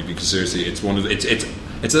it for you, because seriously, it's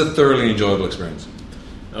a thoroughly enjoyable experience.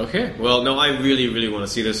 Okay. Well, no, I really, really want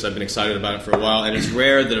to see this. I've been excited about it for a while, and it's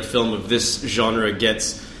rare that a film of this genre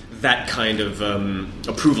gets that kind of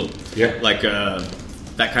approval. Yeah. Like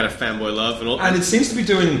that kind of fanboy love and all. And it seems to be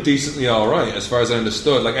doing decently all right, as far as I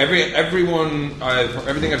understood. Like everything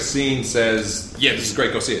I've seen says, yeah, this is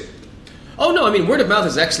great. Go see it. Oh no! I mean, word of mouth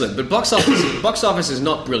is excellent, but box office is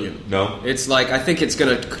not brilliant. No, it's like I think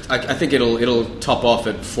it'll top off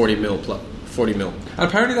at 40 mil. And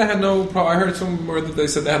apparently they had no problem. I heard somewhere that they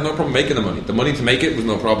said they had no problem making the money. The money to make it was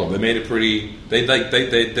no problem. They made it pretty. They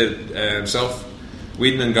did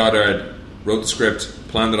Whedon and Goddard wrote the script,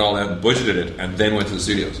 planned it all out, and budgeted it, and then went to the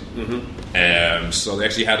studios. So they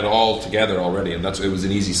actually had it all together already, and it was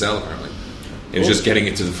an easy sell apparently. It was just getting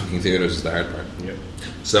it to the fucking theaters is the hard part. Yeah.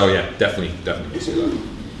 So yeah, definitely see that.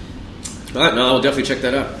 All right, no, I'll definitely check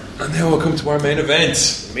that out. And now we'll come to our main event.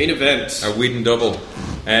 Our Whedon double.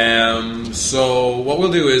 So what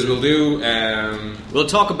we'll do is we'll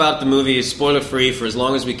talk about the movie spoiler free for as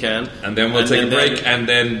long as we can, and then we'll take a break, and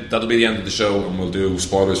then that'll be the end of the show, and we'll do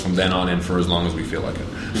spoilers from then on in for as long as we feel like it.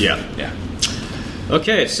 Yeah.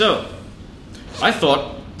 Okay, so I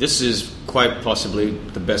thought this is quite possibly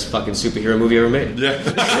the best fucking superhero movie ever made. Yeah.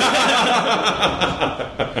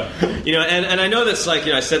 And I know that's like,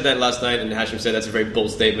 I said that last night, and Hashim said that's a very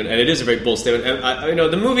bold statement, and it is a very bold statement. And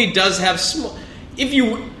the movie does have small.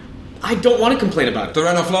 I don't want to complain about it. There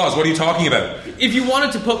are no flaws. What are you talking about? If you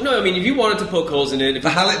wanted to poke holes in it, the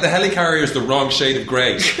helicarrier is the wrong shade of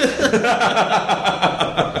grey.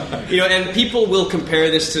 And people will compare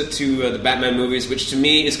this to the Batman movies, which to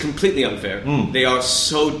me is completely unfair. They are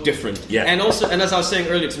so different. Yeah. And as I was saying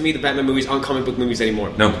earlier, to me the Batman movies aren't comic book movies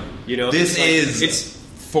anymore. No. It's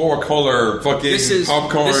 4-color fucking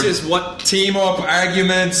popcorn. This is what team up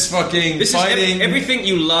arguments, fucking fighting. Everything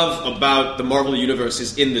you love about the Marvel universe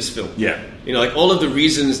is in this film. Yeah. Like all of the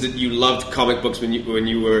reasons that you loved comic books when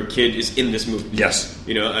you were a kid is in this movie. Yes.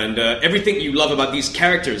 And everything you love about these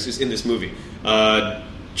characters is in this movie.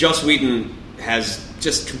 Joss Whedon has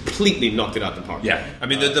just completely knocked it out the park. Yeah. I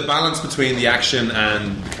mean, the balance between the action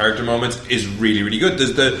and character moments is really, really good.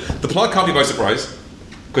 There's the plot caught me by surprise,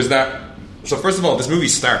 because So first of all, this movie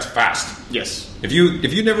starts fast. Yes. If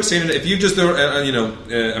you've never seen it, if you just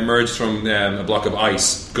emerged from a block of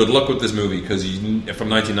ice, good luck with this movie, because from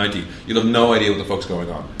 1990 you'll have no idea what the fuck's going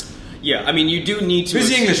on. Yeah, I mean, you do need to. Who's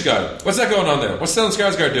the English guy? What's that going on there? What's Stellan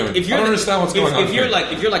Skarsgård doing? I don't understand what's going on. If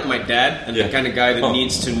you're like my dad and the kind of guy that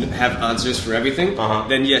needs to have answers for everything,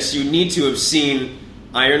 then yes, you need to have seen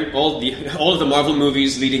all of the Marvel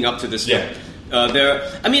movies leading up to this film.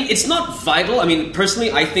 I mean, it's not vital. I mean,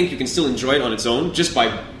 personally, I think you can still enjoy it on its own just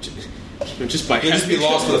by. You'll just be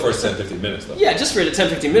lost for the first 10-15 minutes, though. Yeah, just for the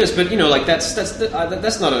 10-15 minutes. But like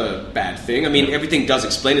that's not a bad thing. I mean, everything does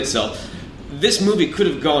explain itself. This movie could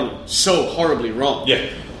have gone so horribly wrong. Yeah.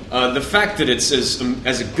 The fact that it's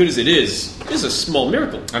as good as it is a small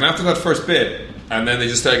miracle. And after that first bit, and then they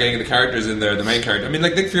just start getting the characters in there, the main character. I mean,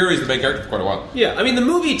 like, Nick Fury's the main character for quite a while. Yeah, I mean, the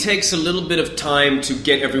movie takes a little bit of time to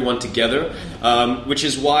get everyone together, which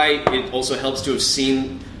is why it also helps to have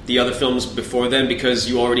seen the other films before then, because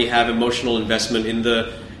you already have emotional investment in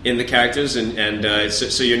the characters, and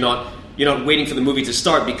so you're not waiting for the movie to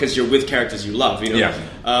start because you're with characters you love. Yeah.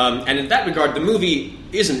 And in that regard, the movie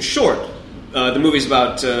isn't short. The movie's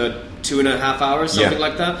about 2.5 hours, something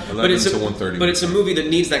like that. 11 to 1:30. But it's a movie that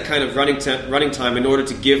needs that kind of running time in order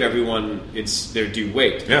to give everyone their due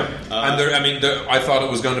weight. Yeah. I thought it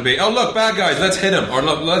was going to be, oh look, bad guys, let's hit them, or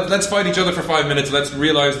let's fight each other for 5 minutes. Let's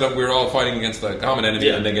realize that we're all fighting against a common enemy,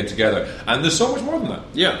 and then get together. And there's so much more than that.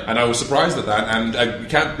 Yeah. And I was surprised at that. And I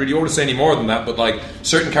can't really order to say any more than that. But like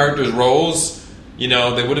certain characters' roles.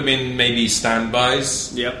 They would have been maybe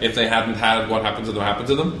standbys if they hadn't had what happened to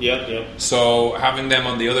them. Yeah. So having them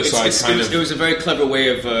on the other side it was a very clever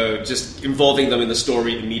way of just involving them in the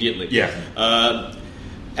story immediately. Yeah.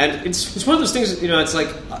 And it's one of those things, it's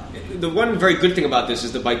like the one very good thing about this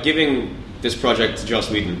is that by giving this project to Joss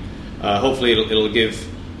Whedon, hopefully it'll give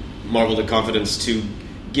Marvel the confidence to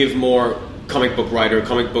give more comic book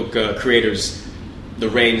creators the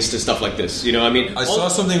reins to stuff like this. I saw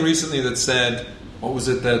something recently that said, what was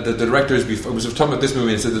it? The directors before, it was talking about this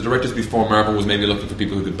movie, and it said the directors before Marvel was maybe looking for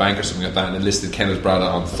people who could bank or something like that, and it listed Kenneth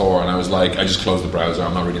Branagh on Thor, and I was like, I just closed the browser.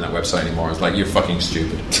 I'm not reading that website anymore. I was like, you're fucking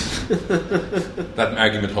stupid. That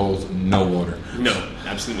argument holds no water. No,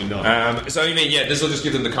 absolutely not. This will just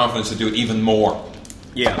give them the confidence to do it even more.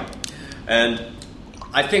 Yeah, and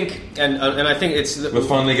I think, and I think we'll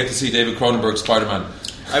finally get to see David Cronenberg's Spider-Man.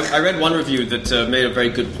 I read one review that made a very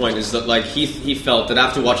good point. Is that like he felt that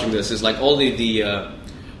after watching this, is like all of the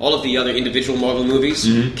other individual Marvel movies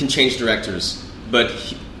can change directors, but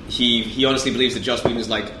he honestly believes that Joss Whedon is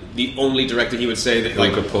like the only director he would say that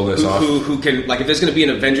could pull this off. Who can, like, if there's going to be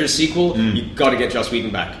an Avengers sequel, you got to get Joss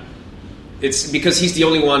Whedon back. It's because he's the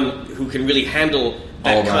only one who can really handle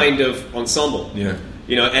that kind of ensemble. Yeah,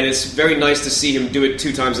 and it's very nice to see him do it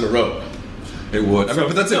 2 times in a row. It would.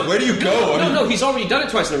 But that's it. Where do you go? No, he's already done it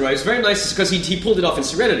twice in a row. It's very nice because he pulled it off in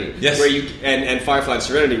Serenity. Yes. Where and Firefly and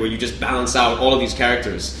Serenity, where you just balance out all of these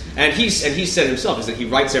characters. And he said himself is that he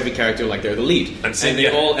writes every character like they're the lead. I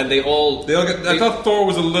thought Thor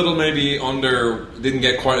was a little maybe didn't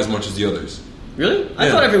get quite as much as the others. Really? I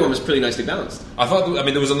thought everyone was pretty nicely balanced. I thought.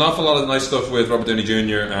 There was an awful lot of nice stuff with Robert Downey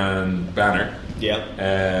Jr. and Banner. Yeah.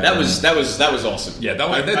 That was awesome. Yeah, they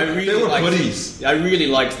were buddies. I really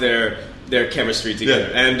liked their chemistry together.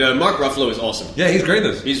 Yeah. And Mark Ruffalo is awesome. Yeah, he's great.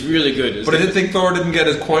 He's really good. But I did think Thor didn't get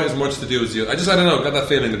quite as much to do as the other. I don't know, got that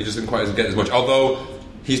feeling that he just didn't quite get as much. Although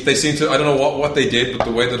they seem to, I don't know what they did, but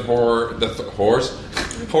the way that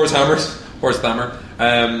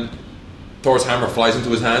Thor's hammer flies into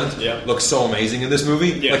his hand looks so amazing in this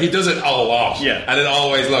movie. Yeah. Like, he does it a lot. Yeah. And it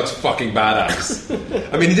always looks fucking badass.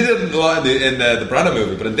 He did it a lot in the Branagh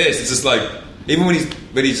movie, but in this, it's just like, even when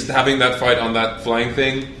he's having that fight on that flying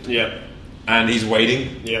thing, and he's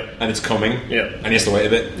waiting, and it's coming, and he has to wait a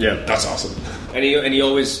bit, that's awesome. And he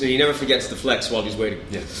never forgets to flex while he's waiting.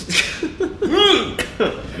 Yeah.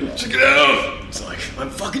 Check it out. It's like, I'm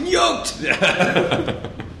fucking yoked.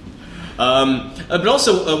 But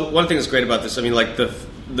also, one thing that's great about this,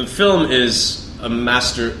 the film is a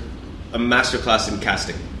masterclass in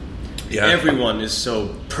casting. Yeah. Everyone is so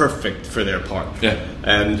perfect for their part. Yeah.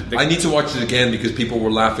 And I need to watch it again because people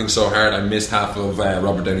were laughing so hard I missed half of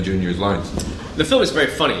Robert Downey Jr.'s lines. The film is very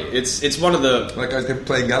funny. It's one of the... That guy's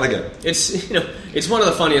playing Gallagher. It's one of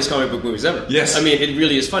the funniest comic book movies ever. Yes. It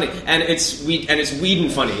really is funny. And it's Whedon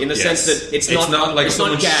funny in the sense that it's not gags.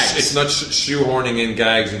 It's not shoehorning in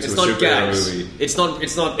gags into a superhero movie. It's not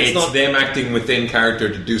them acting within character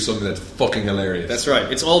to do something that's fucking hilarious. That's right.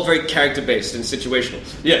 It's all very character based and situational.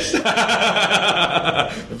 Yes.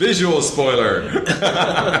 Visual spoiler.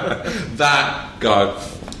 That got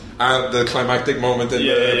the climactic moment in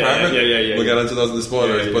the apartment. We'll get into those in the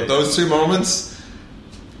spoilers. But those 2 moments,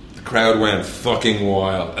 the crowd went fucking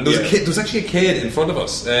wild. And there was actually a kid in front of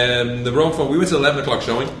us. The row in front. We went to the 11 o'clock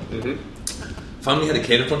showing. Mm-hmm. family had a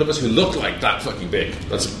kid in front of us who looked like that fucking big.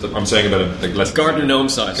 That's what I'm saying about it. Like less Garden gnome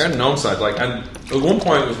size. Garden gnome size. Like, and at one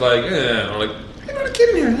point it was like, I'm like, I got a kid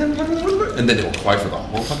in here, and then they were quiet for the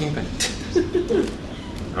whole fucking thing.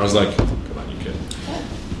 I was like, come on, you kid.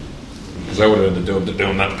 Because I would have ended up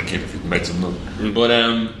doing that with the kid if you'd made some. But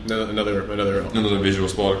another visual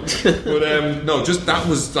spoiler. But no, just that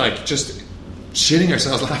was like just shitting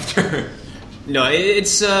ourselves laughter. No,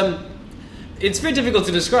 it's very difficult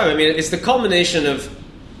to describe. I mean, it's the culmination of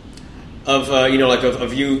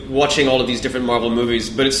you watching all of these different Marvel movies,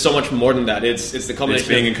 but it's so much more than that. It's the culmination. It's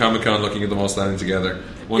being in Comic-Con, looking at them all standing together,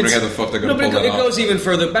 wondering how the fuck they're going to pull that off. It goes even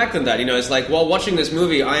further back than that. You know, it's like while watching this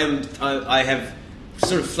movie, I have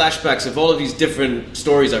sort of flashbacks of all of these different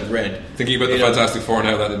stories I've read. Thinking about the Fantastic Four and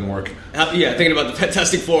how that didn't work. Thinking about the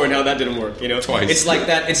Fantastic Four and how that didn't work. You know, twice. It's like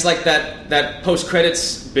that post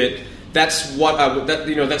credits bit. That's what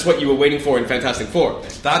that's what you were waiting for in Fantastic Four.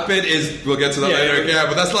 That bit is, we'll get to that later. Yeah,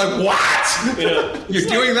 but that's like, what? You're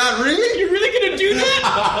doing that, really? You're really gonna do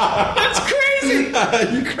that? That's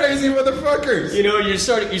crazy. You crazy motherfuckers. You know, you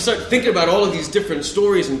start thinking about all of these different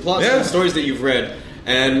stories and plots and stories that you've read,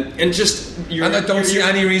 and I don't see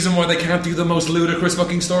any reason why they can't do the most ludicrous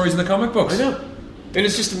fucking stories in the comic books. I know. And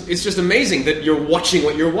it's just amazing that you're watching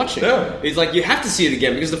what you're watching. Yeah. It's like you have to see it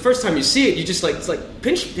again because the first time you see it, you just like it's like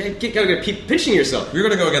gotta keep pinching yourself. You're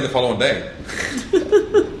gonna go again the following day.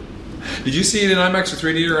 Did you see it in IMAX or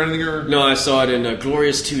 3D or anything? Or no, I saw it in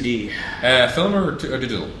glorious 2D. Film or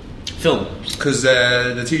digital? Film. Because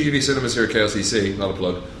the TGV cinemas here at KLCC, not a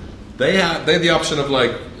plug, they have the option of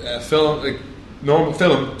like film, like normal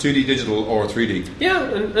film, 2D digital or 3D. Yeah,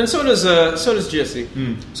 and so does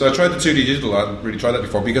GSC. So I tried the 2D digital. I hadn't really tried that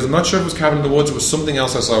before because I'm not sure if it was Cabin in the Woods. It was something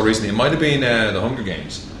else I saw recently. It might have been the Hunger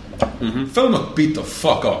Games. Film looked beat the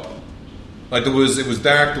fuck up. Like it was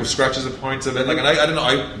dark. There was scratches at points of it. Like, and I don't know.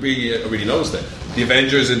 I really noticed it. The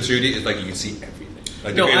Avengers in 2D is like you can see everything.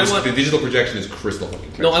 Like the digital projection is crystal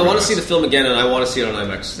fucking clear. No, I want to see the film again, and I want to see it on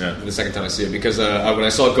IMAX the second time I see it because when I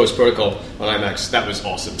saw Ghost Protocol on IMAX, that was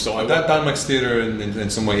awesome. So that IMAX theater in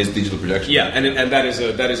some way is digital projection. Yeah, and that is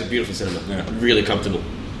a beautiful cinema. Yeah, really comfortable.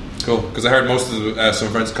 Cool, because I heard most of some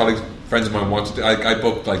friends of mine wanted to. I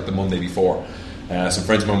booked like the Monday before. Some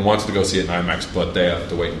friends of mine wanted to go see it in IMAX, but they have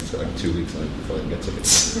to wait for like 2 weeks before they can get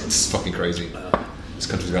tickets. It's fucking crazy. This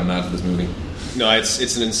country's gone mad for this movie. No,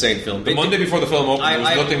 it's an insane film. The Monday before the film opened, there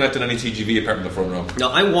was nothing left in any TGV apart from the front row. No,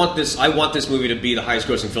 I want this movie to be the highest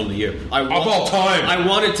grossing film of the year. Of all time. I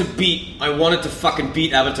want it to fucking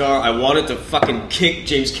beat Avatar. I want it to fucking kick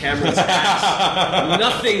James Cameron's ass.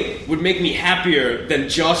 Nothing would make me happier than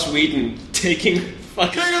Joss Whedon taking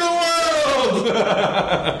fucking King of the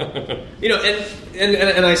World! You know,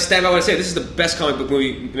 and I stand by what I say. This is the best comic book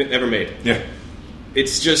movie ever made. Yeah.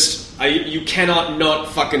 It's just you cannot not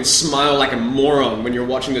fucking smile like a moron when you're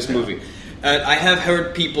watching this movie. I have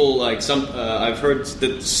heard people like I've heard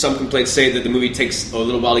that some complaints say that the movie takes a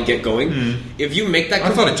little while to get going. If you make that, I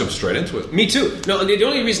thought it jumped straight into it. Me too. No, the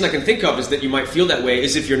only reason I can think of is that you might feel that way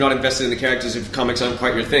is if you're not invested in the characters, if comics aren't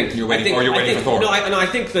quite your thing. You're waiting for Thor. No, I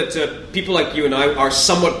think that people like you and I are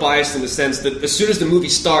somewhat biased in the sense that as soon as the movie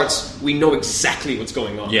starts, we know exactly what's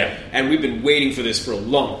going on. Yeah. And we've been waiting for this for a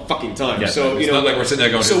long fucking time. Yeah, so it's not like we're sitting there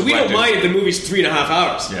going. So we don't mind if the movie's 3.5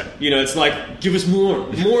 hours. Yeah. You know, it's like give us more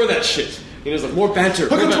of that shit. You know, it's like more banter.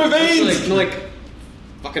 Hook into my veins. Like,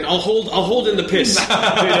 fucking, I'll hold in the piss. You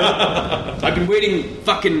know? I've been waiting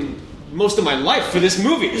fucking most of my life for this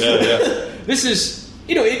movie. Yeah. This is,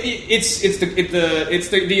 you know, it's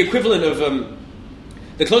the equivalent of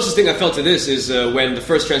the closest thing I felt to this is when the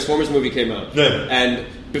first Transformers movie came out, and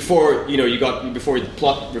before the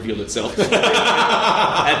plot revealed itself.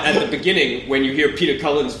 At the beginning, when you hear Peter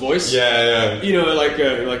Cullen's voice, you know, like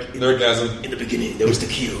nerdgasm. In the beginning, there was the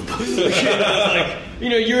cube. Like, you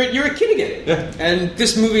know, you're a kid again, and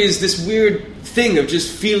this movie is this weird thing of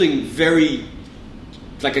just feeling very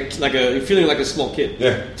feeling like a small kid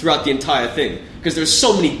throughout the entire thing. Because there's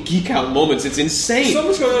so many geek out moments, it's insane. So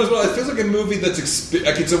much going on as well. It feels like a movie that's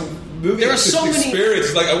it's a movie. There are so many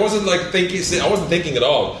experiences. Like I wasn't thinking at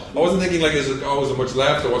all. I wasn't thinking like is there much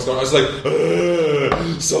left or what's going on. I was like,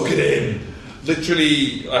 soak it in.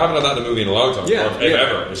 Literally, I haven't had that in a movie in a long time.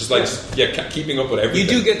 Ever. It's just like keeping up with everything.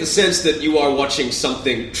 You do get the sense that you are watching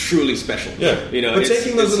something truly special. Yeah, you know, but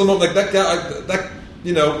taking those little moments like that guy,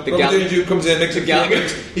 you know, the Robert comes in, makes a Gallagher.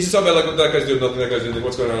 He's just talking about like that guy's doing nothing, that guy's doing nothing,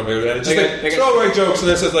 what's going on here, and it's just like throwaway jokes, and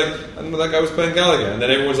then it says like, and that guy was playing Gallagher, and then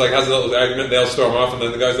everyone's like has a little argument, they all storm off, and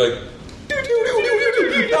then the guy's like,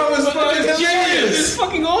 That was fucking hilarious. It's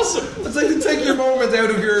fucking awesome. It's like to take your moment out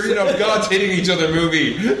of your, gods hitting each other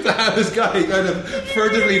movie to have this guy kind of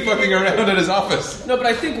furtively fucking around at his office. No, but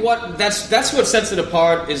I think that's what sets it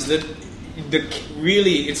apart is that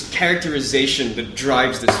it's characterization that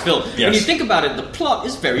drives this film. Yes. When you think about it, the plot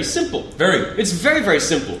is very simple. It's very, very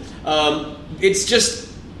simple. It's just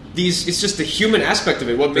the human aspect of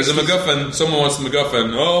it. There's a MacGuffin. Someone wants the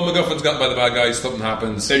MacGuffin. Oh, MacGuffin's got by the bad guys. Something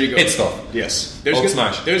happens. There you go. Hit stuff. Yes.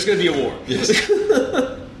 Smash. There's going to be a war. Yes.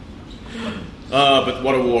 But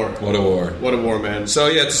what a war. What a war. What a war, man. So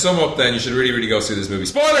yeah, to sum up, then you should really, really go see this movie.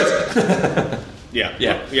 Spoilers. Yeah.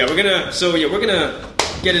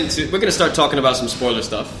 We're gonna start talking about some spoiler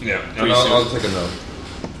stuff. Yeah, and I'll take a note.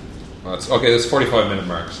 Okay, that's 45-minute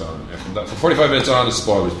mark. So from 45 minutes on, is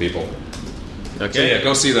spoilers, people. Okay. So yeah,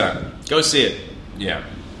 go see that. Go see it. Yeah.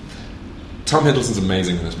 Tom Hiddleston's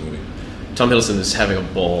amazing in this movie. Tom Hiddleston is having a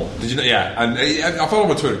ball. Did you know? Yeah, and I follow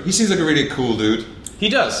him on Twitter. He seems like a really cool dude. He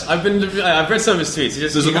does. I've read some of his tweets.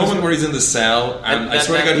 There's a moment where he's in the cell, and I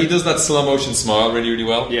swear to God, he does that slow motion smile really, really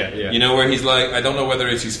well. Yeah. You know, where he's like, I don't know whether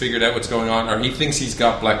he's figured out what's going on, or he thinks he's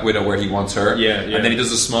got Black Widow where he wants her. Yeah. And then he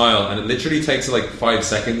does a smile, and it literally takes like 5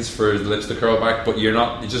 seconds for his lips to curl back, but you're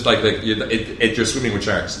not. It's just like you're swimming with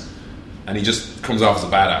sharks, and he just comes off as a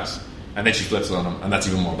badass, and then she flips it on him, and that's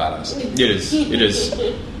even more badass. It is.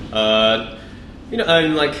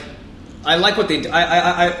 I'm like. I like what they.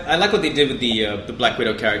 I like what they did with the Black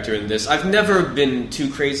Widow character in this. I've never been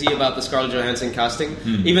too crazy about the Scarlett Johansson casting,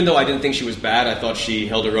 even though I didn't think she was bad. I thought she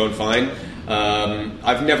held her own fine.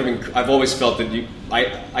 I've always felt that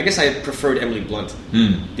I guess I preferred Emily Blunt,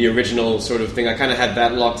 the original sort of thing. I kind of had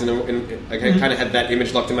that locked I kind of had that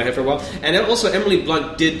image locked in my head for a while. And also, Emily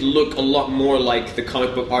Blunt did look a lot more like the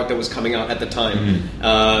comic book art that was coming out at the time.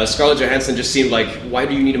 Scarlett Johansson just seemed like, why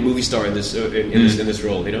do you need a movie star in this in this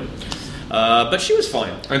role? But she was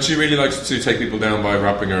fine. And she really likes to take people down by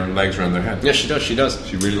wrapping her legs around their head. Yeah, she does.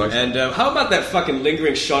 She really likes it. And how about that fucking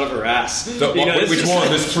lingering shot of her ass? Which one?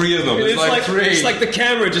 There's 3 of them. There's like 3. It's like the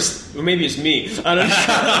camera just... Or maybe it's me. I don't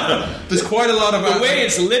know. There's quite a lot of... The way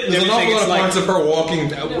it's lit and there's everything. There's an awful lot of points of her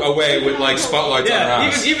walking away with like spotlights on her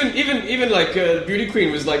ass. Even like Beauty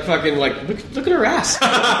Queen was like fucking like, look at her ass.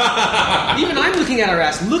 Even I'm looking at her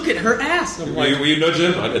ass. Look at her ass. I'm like, will you nudge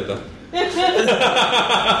him? I did that.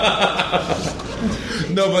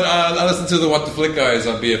 No, but I listened to the What the Flick guys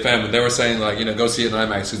on BFM, and they were saying like, go see it in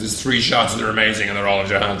IMAX because there's 3 shots that are amazing, and they're all in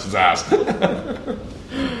Johansson's ass.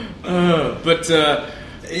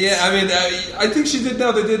 Yeah, I mean, I think she did.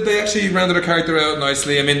 No, they actually rounded her character out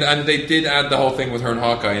nicely. I mean, and they did add the whole thing with her and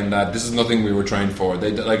Hawkeye in that this is nothing we were trained for.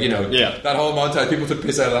 They that whole montage. People took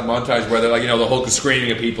piss out of that montage where they're like, the Hulk is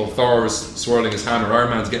screaming at people, Thor is swirling his hammer, Iron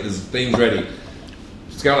Man's getting his things ready.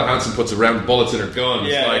 Scarlett Johansson puts a round bullets in her gun.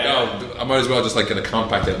 It's I might as well just like get a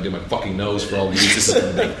compact out and do my fucking nose for all the use.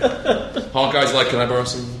 Hawkeye's like, can I borrow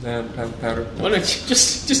some powder? Why don't you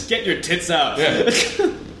just get your tits out? Yeah.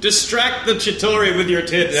 Distract the Chitauri with your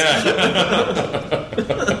tits. Yeah.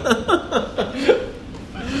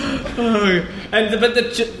 But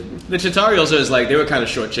the Chitauri also is like, they were kind of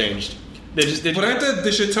shortchanged. But aren't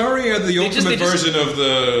the Chitauri the ultimate version of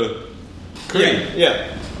the Kree?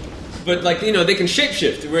 Yeah. But like, they can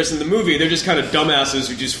shapeshift, whereas in the movie they're just kind of dumbasses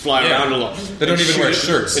who just fly around a lot. They don't even wear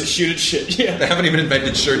shirts and shoot at shit. Yeah, they haven't even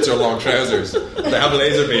invented shirts or long trousers. They have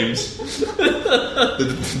laser beams.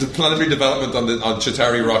 The planetary development on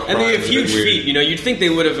Chitauri Rock, and they have huge feet. You'd think they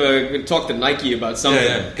would have talked to Nike about something.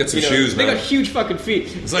 Yeah. Get some shoes, man. They got huge fucking feet.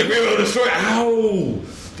 It's like we will destroy. Ow!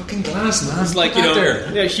 Fucking glass, man. It's like they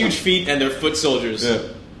have huge feet and they're foot soldiers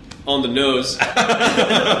on the nose.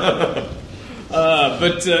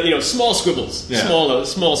 But small squibbles,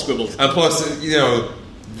 small squibbles, and plus,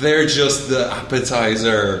 they're just the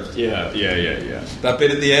appetizer. Yeah. That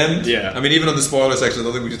bit at the end. Yeah. I mean, even on the spoiler section, I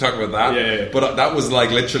don't think we should talk about that. Yeah. But that was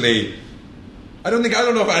like literally. I don't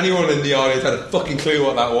know if anyone in the audience had a fucking clue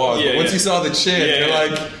what that was. But once you saw the chin, you're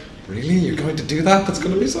like, really? You're going to do that? That's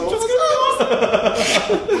going to be so awesome.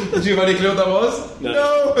 Did you have any clue what that was?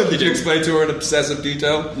 No. Did you explain to her in obsessive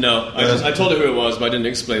detail? No. I told her who it was, but I didn't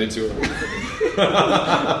explain it to her.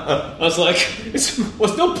 I was like,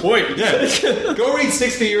 what's no point? Yeah. Go read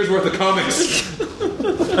 60 years worth of comics.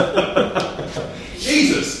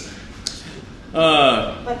 Jesus.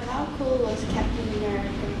 But how cool was Captain America?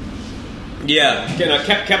 Yeah,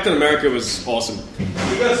 Captain America was awesome.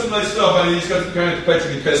 He got some nice stuff, and he's got kind of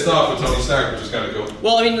basically pissed off with Tony Stark, which is kind of cool.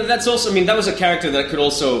 Well, I mean, that was a character that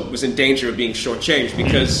was in danger of being shortchanged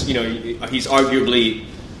because he's arguably,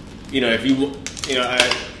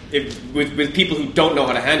 with people who don't know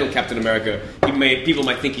how to handle Captain America, people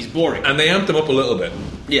might think he's boring, and they amped him up a little bit.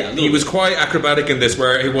 Yeah, he was quite acrobatic in this,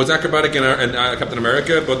 where he was acrobatic in Captain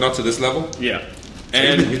America, but not to this level. Yeah.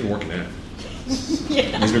 And he's been working out.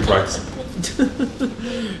 Yeah. He's been practicing.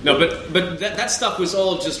 No, but that stuff was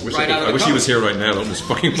all just right out of the I wish he comic. was here right now on this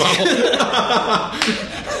fucking bottle.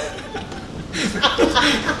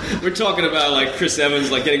 We're talking about like Chris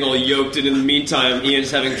Evans like getting all yoked, and in the meantime, Ian's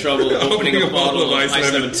having trouble opening a bottle of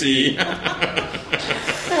ice lemon tea.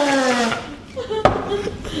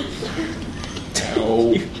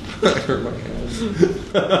 Ow. I hurt my hand.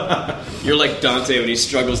 You're like Dante when he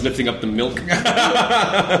struggles lifting up the milk.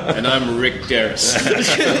 And I'm Rick Darris.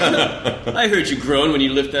 I heard you groan when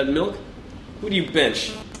you lift that milk. What do you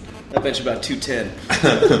bench? I bench about 210.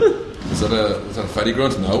 Is that a fatty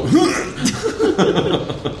grunt? No.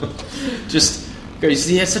 Just, guys,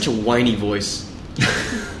 he has such a whiny voice.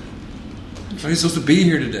 Are you supposed to be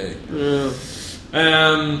here today?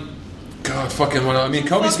 God, fucking what? I mean,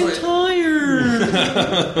 Kobe's fucking tired.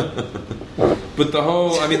 But the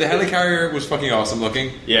whole, I mean, the helicarrier was fucking awesome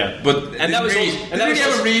looking. Yeah, but and that was they didn't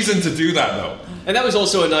have a reason to do that though. And that was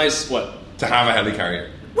also a nice what? To have a helicarrier.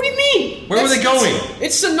 What do you mean? Where were they going?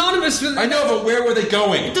 It's synonymous with. I know, but where were they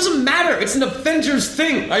going? It doesn't matter. It's an Avengers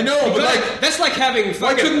thing. I know, but like that's like having.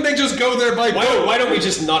 Why couldn't they just go there by boat? Why don't we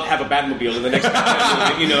just not have a Batmobile in the next?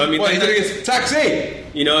 You know, I mean, well, it's taxi.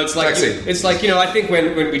 You know, it's like Taxi. It's like, you know, I think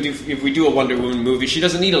when if we do a Wonder Woman movie, she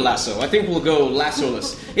doesn't need a lasso. I think we'll go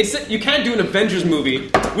lassoless. It's that you can't do an Avengers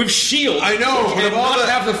movie with Shield. I know, You but cannot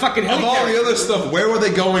have the fucking of all the other stuff, where were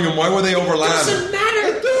they going and why were they over land? Doesn't matter.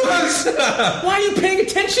 Why are you paying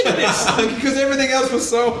attention to this? Because everything else was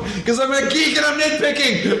so. Because I'm a geek and I'm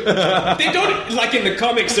nitpicking. They don't like in the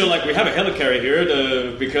comics. They're like, we have a helicarrier here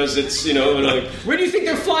because it's, you know, and like, where do you think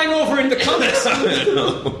they're flying over in the comics?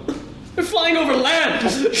 They're flying over land.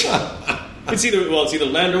 It's either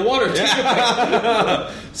land or water.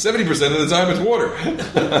 70% of the time it's water.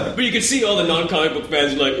 But you can see all the non-comic book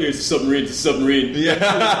fans are like, it's a submarine, it's a submarine. Yeah.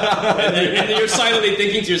 and you're silently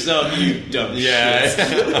thinking to yourself, you dumb shit.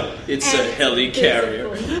 It's a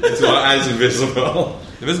helicarrier. It's not as invisible.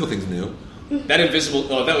 Invisible thing's new. That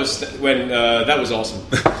invisible, that was when, that was awesome.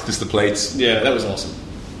 Just the plates. Yeah, that was awesome.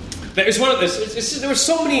 It's one of this. There are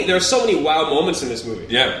so many wow moments in this movie.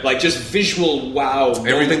 Yeah, like just visual wow.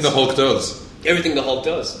 Everything moments. the Hulk does. Everything the Hulk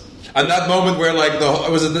does. And that moment where like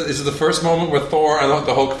is it the first moment where Thor and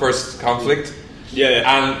the Hulk first conflict? Yeah.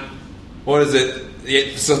 And what is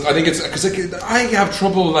it? So I think it's because I have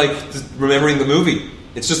trouble like remembering the movie.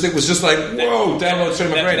 It was just like whoa, download straight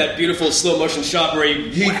in my brain. That beautiful slow motion shot where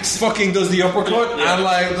he fucking does the uppercut and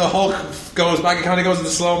like the Hulk goes back and kind of goes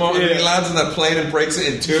into slow mo and then he lands in that plane and breaks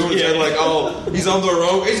it in two and they're like, oh, he's on the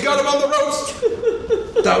rope. He's got him on the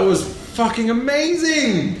ropes. That was fucking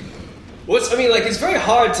amazing. I mean, like, it's very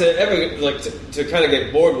hard to ever like to kind of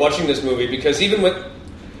get bored watching this movie because even with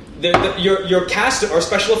your cast are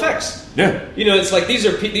special effects. Yeah, you know, it's like these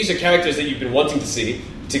are characters that you've been wanting to see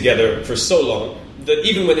together for so long. That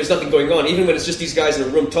even when there's nothing going on, even when it's just these guys in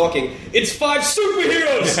a room talking, it's 5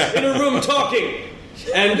 superheroes in a room talking,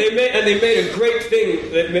 and they made a great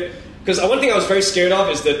thing. Because one thing I was very scared of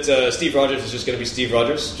is that Steve Rogers is just going to be Steve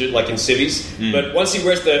Rogers, just like in Civvies. But once he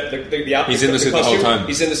wears the outfit, he's in the suit costume, the whole time.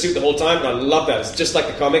 He's in the suit the whole time, and I love that. It's just like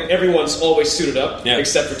the comic. Everyone's always suited up,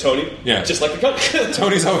 except for Tony. Yeah, just like the comic.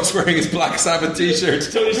 Tony's always wearing his Black Sabbath t-shirt.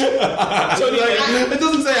 Tony, it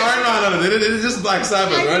doesn't say Iron Man on it. It's just Black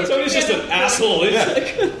Sabbath, right? Tony's just an asshole.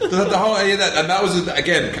 The whole and that was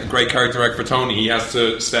again a great character arc for Tony. He has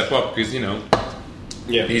to step up because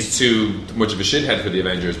he's too much of a shithead for the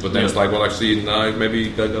Avengers. But then it's like, well, actually, now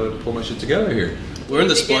maybe I gotta pull my shit together here. We're in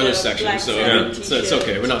the spoilers section, so it's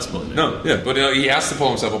okay. We're not spoiling. No, but he has to pull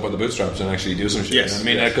himself up by the bootstraps and actually do some shit. Yes, I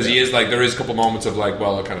mean, because he is like, there is a couple moments of like,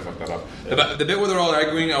 well, I kind of fucked that up. The bit where they're all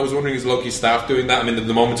arguing, I was wondering, is Loki's staff doing that? I mean,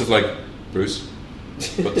 the moments of like, Bruce,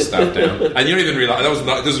 put the staff down, and you don't even realize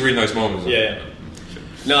that was a really nice moment. Yeah.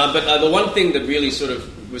 No, but the one thing that really sort of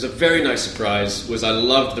was a very nice surprise was I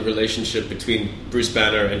loved the relationship between Bruce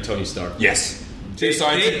Banner and Tony Stark. Yes. Two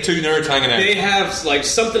nerds hanging out. They have like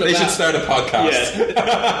something. They should start a podcast.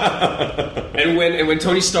 Yeah. and when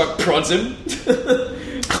Tony Stark prods him with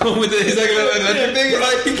his like little thing,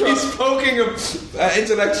 like he keeps poking him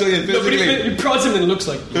intellectually and physically. No, but he prods him and looks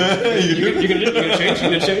like you're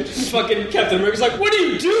gonna change. Fucking Captain America's like, what are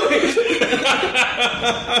you doing?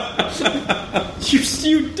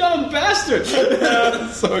 you dumb bastard.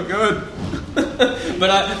 So good.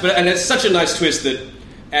 But it's such a nice twist that.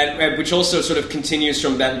 And which also sort of continues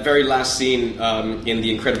from that very last scene in The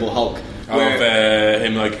Incredible Hulk. Where, of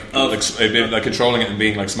him like controlling it and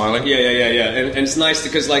being like smiling. Yeah. And it's nice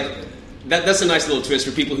because like that's a nice little twist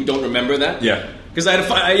for people who don't remember that. Yeah. Because I had to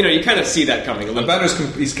find, you kind of see that coming a little.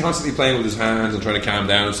 And he's constantly playing with his hands and trying to calm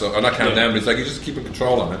down, or not calm down, but it's like he's just keeping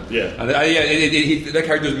control on it. Yeah. And that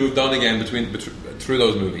character's moved on again through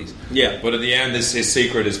those movies. Yeah. But at the end, his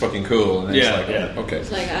secret is fucking cool. And it's like, okay.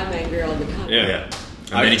 It's like, I'm angry all the time. Yeah.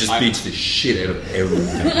 And then he just beats the shit out of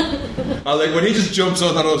everything. Like when he just jumps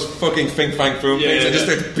on those fucking fink fank boom things and just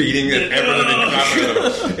starts beating everything crap out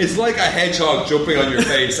of him. It's like a hedgehog jumping on your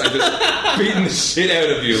face and just beating the shit out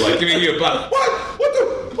of you, like giving you a black. What?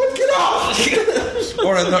 Get off!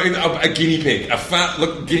 Or a guinea pig, a fat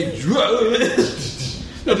guinea.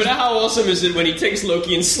 No, but how awesome is it when he takes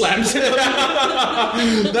Loki and slams him?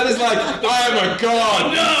 That is like, I am a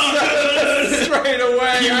god. No! Straight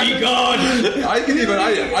away. Puny god.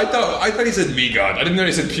 I thought he said me god. I didn't know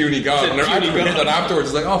he said puny god. And I read that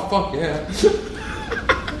afterwards. It's like, oh fuck yeah.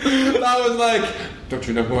 That was like, don't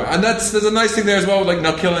you know who I am? And there's a nice thing there as well, with like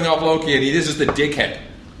not killing off Loki, and he is just a dickhead.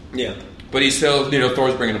 Yeah. But he's still,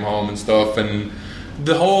 Thor's bringing him home and stuff, and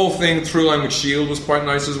the whole thing through line with S.H.I.E.L.D. was quite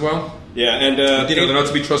nice as well. Yeah, and they're not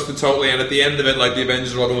to be trusted totally, and at the end of it, like the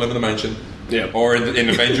Avengers are all going to live in the mansion. Yeah. Or in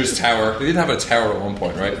Avengers Tower. They did have a tower at one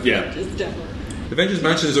point, right? Yeah. Just definitely. The Avengers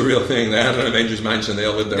Mansion is a real thing. They had an Avengers Mansion. They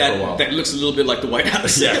all lived there for a while. That looks a little bit like the White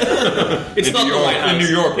House. Yeah. It's in not New the York, White House. In New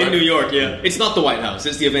York, right? In New York, yeah. It's not the White House.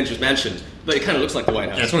 It's the Avengers Mansion. But it kind of looks like the White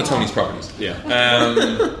House. Yeah, it's one of Tony's properties. Yeah.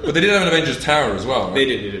 But they did have an Avengers Tower as well, right? They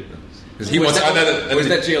did. Because he wants... Where's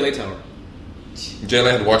that JLA tower?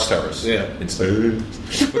 JLA had watchtowers. Yeah. But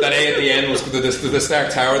that A at the end was the Stark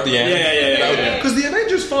Tower at the end. Yeah. Because the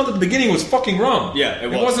Avengers font at the beginning was fucking wrong. Yeah, it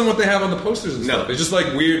was. It wasn't what they have on the posters and stuff. It's just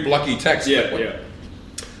like weird blocky text. Yeah.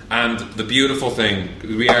 And the beautiful thing,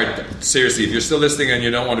 seriously, if you're still listening and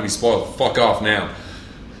you don't want to be spoiled, fuck off now.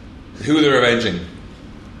 Who they're avenging.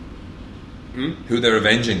 Who they're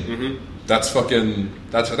avenging. Mm-hmm. That's fucking...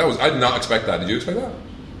 I did not expect that. Did you expect that?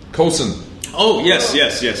 Coulson. Oh, yes,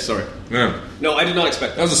 sorry. Yeah. No, I did not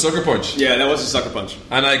expect that. That was a sucker punch. Yeah, that was a sucker punch.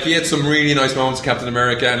 And like he had some really nice moments, Captain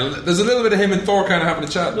America, and there's a little bit of him and Thor kind of having a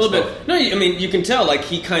chat. A little bit. No, I mean, you can tell, like,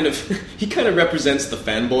 he kind of represents the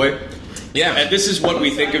fanboy. Yeah. And this is what we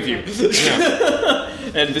think of you. Yeah.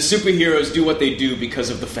 And the superheroes do what they do because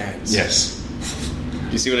of the fans. Yes.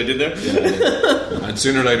 You see what I did there? Yeah. And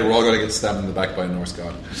sooner or later, we're all going to get stabbed in the back by a Norse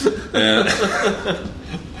god.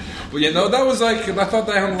 But that was like, I thought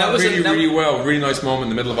they handled that really well. Really nice moment in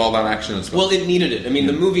the middle of all that action and stuff. Well, it needed it. I mean,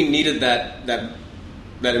 the movie needed that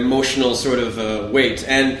emotional sort of weight.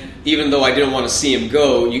 And even though I didn't want to see him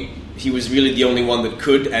go, he was really the only one that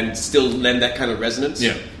could and still lend that kind of resonance.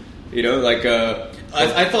 Yeah.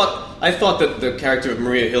 I thought that the character of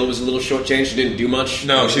Maria Hill was a little shortchanged. She didn't do much.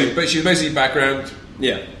 No, she was basically background.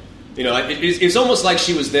 Yeah. It's almost like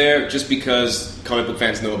she was there just because comic book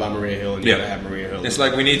fans know about Maria Hill and you gotta have Maria Hill. It's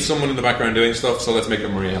like we need someone in the background doing stuff, so let's make her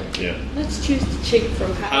Maria Hill. Yeah. Let's choose the chick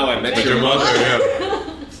from How I Met Your Mother.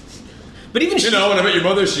 Yeah. But even when I met your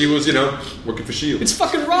mother, she was working for S.H.I.E.L.D. It's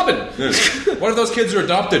fucking Robin. Yeah. What if those kids are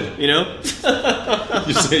adopted? You've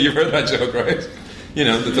heard that joke, right?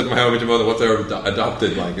 That's my How I Met Your Mother. What they're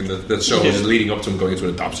adopted like, and the show is leading up to him going into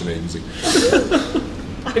an adoption agency.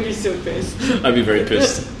 I'd be so pissed. I'd be very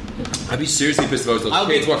pissed. I'd be seriously pissed about those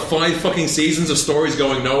kids. 5 fucking seasons of stories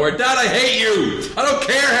going nowhere? Dad, I hate you! I don't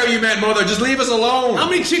care how you met Mother, just leave us alone! How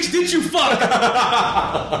many chicks did you fuck?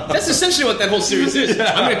 That's essentially what that whole series is.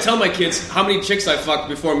 Yeah. I'm going to tell my kids how many chicks I fucked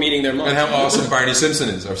before meeting their mom. And how awesome Barney Simpson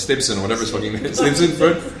is, or Stimson, or whatever his fucking name is. Stimson,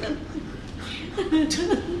 Fred?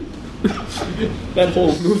 That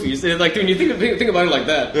whole movie, like when you think about it like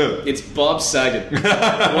that, it's Bob Saget,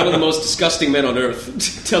 one of the most disgusting men on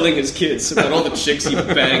earth, telling his kids about all the chicks he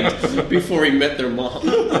banged before he met their mom,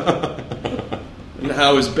 and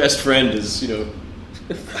how his best friend is,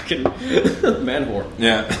 fucking man whore.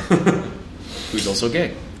 Yeah, who's also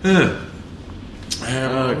gay. Sure,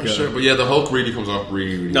 but the Hulk really comes off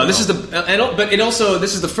really. No, this is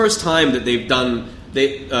this is the first time that they've done.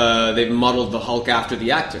 They've modeled the Hulk after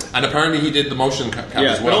the actor, and apparently he did the motion cap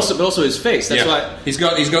as well. But also his face. That's why he's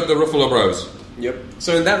got the ruffalo brows. Yep.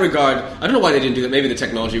 So in that regard, I don't know why they didn't do that. Maybe the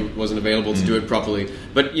technology wasn't available to do it properly.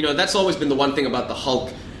 But that's always been the one thing about the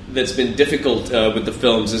Hulk that's been difficult with the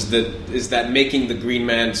films is that making the Green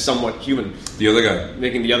Man somewhat human. The other guy,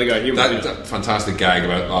 making the other guy human. That fantastic gag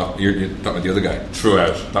about you're talking about the other guy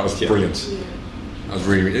throughout. That was brilliant. Yeah. That was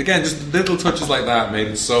really, again, just little touches like that made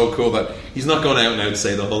it so cool that he's not going out and out to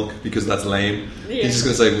say the Hulk because that's lame. Yeah. He's just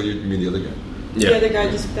going to say, well, you mean the other guy. Yeah. The other guy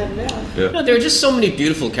just sped it out. Yeah. No, there are just so many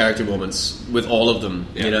beautiful character moments with all of them,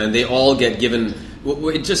 and they all get given.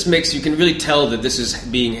 It just makes you can really tell that this is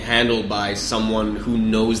being handled by someone who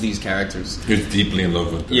knows these characters, who's deeply in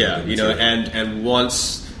love with them. And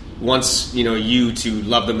wants you to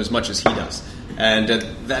love them as much as he does. And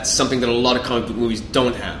that's something that a lot of comic book movies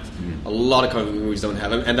don't have. A lot of comic book movies don't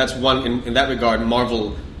have. And that's one, in that regard,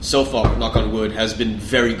 Marvel, so far, knock on wood, has been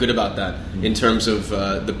very good about that in terms of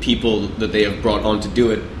the people that they have brought on to do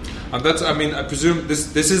it. And that's, I mean, I presume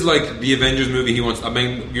this is like the Avengers movie he wants. I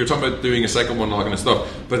mean, you're talking about doing a second one and all that kind of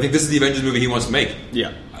stuff, but I think this is the Avengers movie he wants to make.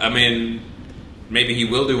 Yeah. I mean, maybe he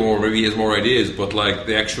will do more, maybe he has more ideas, but like,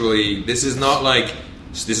 this is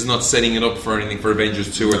not setting it up for anything for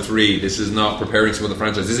Avengers 2 or 3. This is not preparing some of the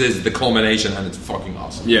franchise. This is the culmination, and it's fucking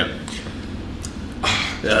awesome. Yeah.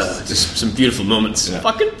 Just some beautiful moments. Yeah.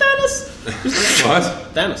 Fucking Thanos!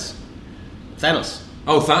 What? Thanos.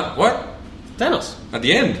 Oh, what? Thanos. At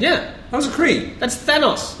the end? Yeah. That was a Kree. That's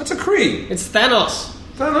Thanos. That's a Kree. It's Thanos.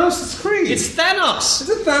 Thanos, it's Kree. It's Thanos. Is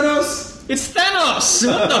it Thanos? It's Thanos.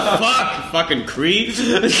 What the fuck? Fucking Kree.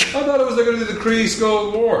 I thought it was going to do the Kree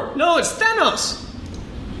Skull War. No, it's Thanos.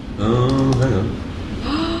 Oh, hang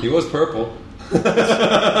on. He was purple.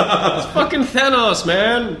 It's fucking Thanos,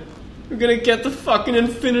 man. We're gonna get the fucking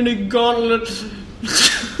Infinity Gauntlet.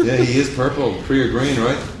 Yeah, he is purple. Kree or green,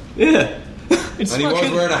 right? Yeah. It's and he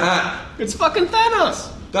was wearing a hat. It's fucking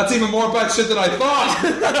Thanos. That's even more bad shit than I thought.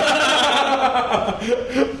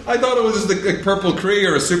 I thought it was just a purple Kree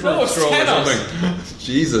or a super scroll or something.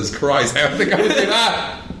 Jesus Christ, how did they do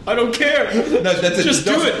that? I don't care. No, Just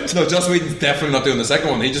do it. No, Joss Whedon's definitely not doing the second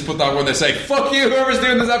one. He just put that one there saying, fuck you, whoever's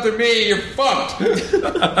doing this after me, you're fucked.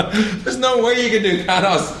 There's no way you can do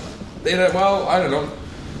Thanos. Well, I don't know.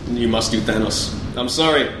 You must do Thanos. I'm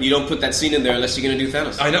sorry, you don't put that scene in there unless you're going to do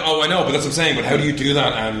Thanos. I know, but that's what I'm saying. But how do you do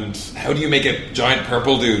that? And how do you make a giant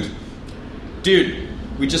purple dude? Dude,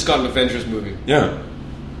 we just got an Avengers movie. Yeah.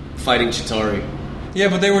 Fighting Chitauri. Yeah,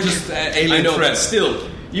 but they were just alien I know, threats. But still.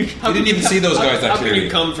 You didn't even see those guys that How clearly. can you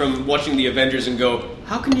come from watching the Avengers and go,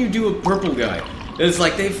 how can you do a purple guy? And it's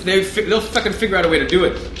like they'll fucking figure out a way to do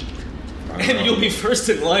it. And you'll be first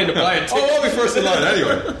in line to buy a ticket. I'll be first in line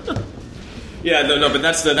anyway. Yeah, no, but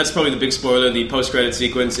that's probably the big spoiler. The post-credit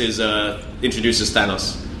sequence is introduces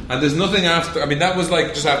Thanos. And there's nothing after. I mean, that was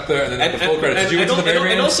like just after, and then the full credits. Did you get to the very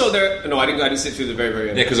end? And also there. No, I didn't sit through the very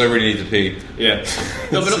end. Yeah, because I really need to pee. Yeah.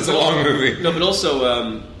 No, but it's a long movie. No, but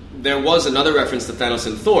also there was another reference to Thanos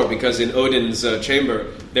in Thor, because in Odin's chamber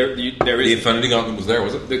there is The Infinity Gauntlet was there,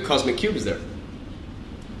 was it? The Cosmic Cube is there,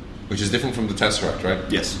 which is different from the Tesseract, right?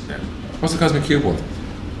 Yes. Yeah. What's the Cosmic Cube one?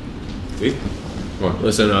 See? What?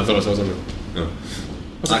 Listen, I thought I saw something. No.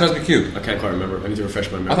 What's the Cosmic Cube? I can't quite remember. I need to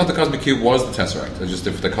refresh my memory. I thought the Cosmic Cube was the Tesseract. It's just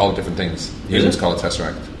they call it different things. Humans call it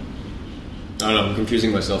Tesseract. I don't know. I'm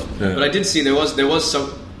confusing myself. Yeah. But I did see there was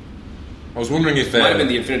some. I was wondering if Might have been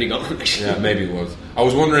the Infinity Gauntlet. Actually. yeah, maybe it was. I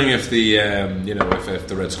was wondering if the if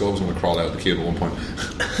the Red Skull was going to crawl out of the cube at one point.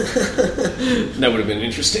 That would have been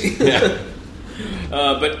interesting. Yeah.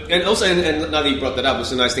 But now that you brought that up, what's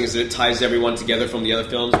the nice thing is that it ties everyone together from the other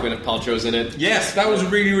films. Gwyneth Paltrow's in it. Yes, that was a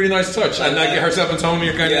really, really nice touch. And like herself and Tony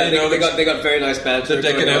are kind of they got very nice banter.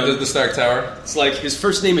 they're decking out the Stark Tower. It's like his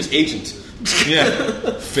first name is Agent.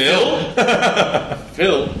 Yeah, Phil.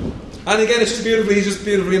 Phil. And again, it's just beautifully. He's just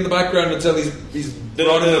beautifully in the background until he's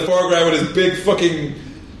brought in the foreground with his big fucking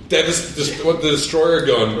the destroyer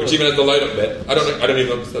gun, which even has the light up bit. I don't even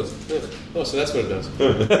know what this does. Oh, so that's what it does.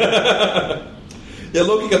 Yeah,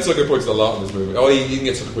 Loki gets sucker punched a lot in this movie. Oh, he can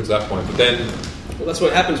get sucker punched at that point, but then Well, that's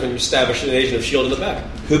what happens when you stab an agent of S.H.I.E.L.D. in the back.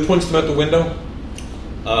 who punched him out the window?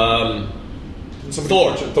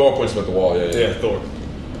 Thor. Thor punched him out the wall. Yeah. Thor.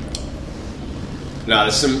 No,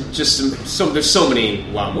 there's there's so many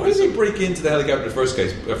wow. Why does he break into the helicopter in the first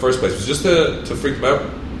place? Was it just to freak him out?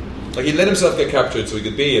 Like he let himself get captured so he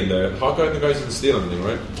could be in there. Hawkeye and the guys didn't steal anything,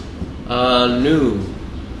 right? No.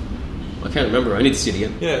 I can't remember. I need to see it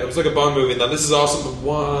again. Yeah, it was like a Bond movie. Now this is awesome, but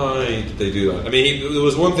why did they do that? I mean, there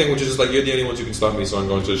was one thing which is just like, you're the only ones who can stop me, so I'm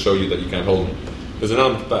going to show you that you can't hold me. There's an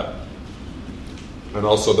element to that, and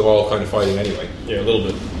also they're all kind of fighting anyway. Yeah, a little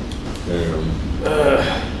bit.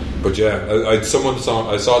 But yeah, I saw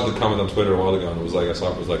the comment on Twitter a while ago, and it was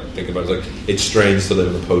like thinking about it, it's strange to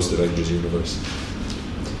live in a post Avengers universe.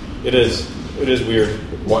 It is weird.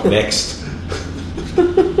 What next?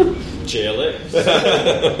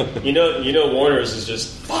 JLA. you know Warner's is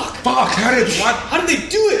just fuck. How did they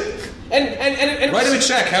do it? And Write him a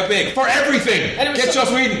check. How big? For everything. And Get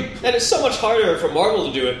Joss Whedon. And it's so much harder for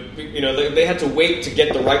Marvel to do it. You know, they had to wait to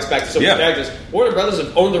get the rights back to some of the characters. Warner Brothers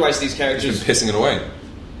have owned the rights to these characters. Just pissing it away.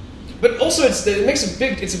 But also, it's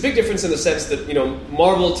a big difference in the sense that, you know,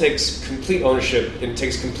 Marvel takes complete ownership and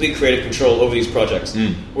takes complete creative control over these projects.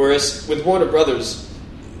 Whereas with Warner Brothers,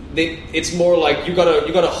 it's more like you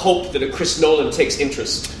gotta hope that a Chris Nolan takes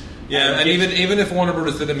interest. Yeah, and even if Warner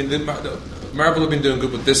Brothers did, I mean, Marvel have been doing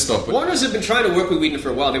good with this stuff. But Warner's have been trying to work with Whedon for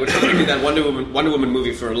a while. They were trying to do that Wonder Woman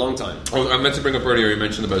movie for a long time. Oh, I meant to bring up earlier. You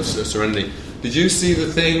mentioned about Serenity. Did you see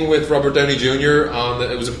the thing with Robert Downey Jr. on?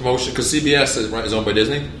 It was a promotion because CBS is owned by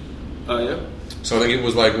Disney. Oh yeah. So I think it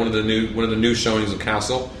was like one of the new showings of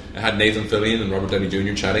Castle. It had Nathan Fillion and Robert Downey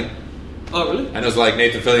Jr. chatting. Oh really? And it was like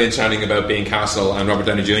Nathan Fillion chatting about being Castle, and Robert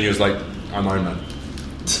Downey Jr. was like, "I'm Iron Man."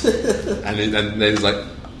 and they was like,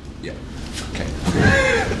 "Yeah, okay."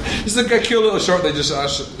 It's like a cute little short they just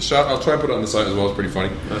shot. I'll try and put it on the site as well. It's pretty funny.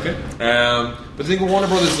 Okay. But the thing with Warner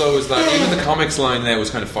Brothers though is that even the comics line there was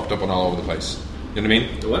kind of fucked up and all over the place. You know what I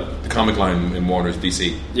mean? The what? The comic line in Warner's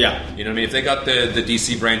DC. Yeah. You know what I mean? If they got the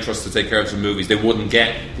DC brain trust to take care of some movies, they wouldn't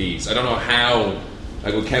get these. I don't know how.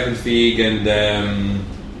 Like with Kevin Feige and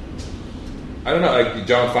I don't know, like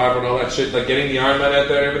John Favreau and all that shit, like getting the Iron Man out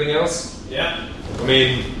there and everything else. Yeah. I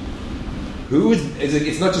mean, who is it?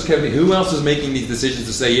 It's not just Kevin Feige. Who else is making these decisions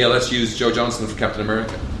to say, yeah, let's use Joe Johnston for Captain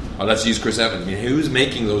America, or let's use Chris Evans? I mean, who's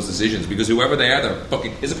making those decisions? Because whoever they are, they're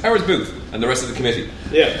fucking. Is it Powers Booth and the rest of the committee?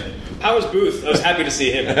 Yeah. Powers Booth. I was happy to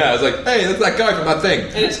see him. I was like, hey, that's that guy from that thing.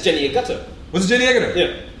 And it's Jenny Agutter. Was it Jenny Agutter?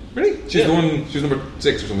 Yeah. Really? She's the one. She was number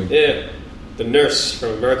 6 or something. Yeah. The nurse from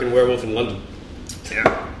American Werewolf in London.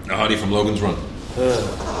 Yeah. A hottie from Logan's Run.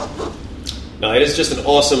 No, it is just an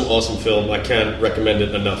awesome film. I can't recommend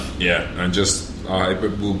it enough. Yeah, and just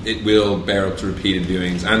it will bear up to repeated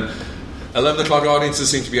viewings. And 11 o'clock audiences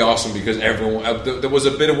seem to be awesome because everyone there was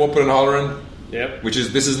a bit of whooping and hollering. Yep. Which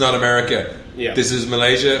is, this is not America. Yeah. This is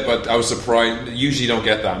Malaysia. But I was surprised. Usually, you don't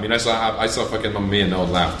get that. I mean, I saw fucking Mamma Mia and no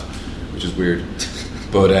one laughed, which is weird.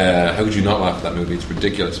 But how could you not laugh at that movie? It's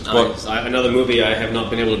ridiculous. But another movie I have not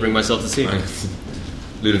been able to bring myself to see.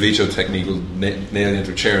 Ludovico technique will nail you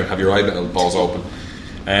into a chair and have your eyeballs open.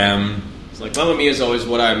 It's like Mamma Mia is always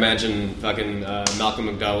what I imagine fucking Malcolm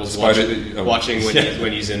McDowell's watching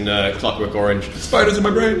when he's in Clockwork Orange. Spiders in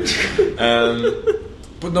my brain.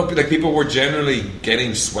 But no, like people were generally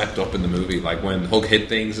getting swept up in the movie. Like when Hulk hit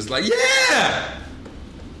things, it's like yeah,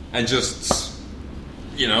 and just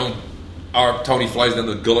or Tony flies down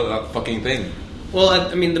the gullet of that fucking thing. Well,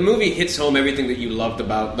 I mean, the movie hits home everything that you loved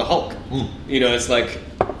about the Hulk. You know, it's like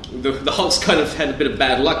the Hulk's kind of had a bit of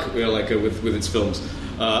bad luck, with its films.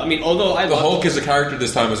 I mean, although the Hulk is a character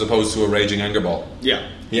this time as opposed to a raging anger ball. Yeah,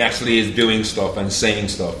 he actually is doing stuff and saying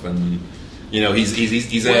stuff, and he's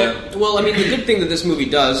well, I mean, the good thing that this movie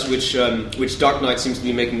does, which Dark Knight seems to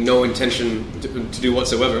be making no intention to do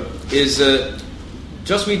whatsoever, is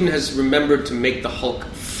Joss Whedon has remembered to make the Hulk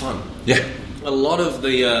fun. Yeah, a lot of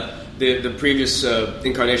the previous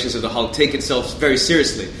incarnations of the Hulk take itself very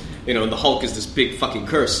seriously. You know, and the Hulk is this big fucking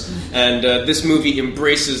curse. And this movie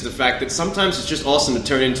embraces the fact that sometimes it's just awesome to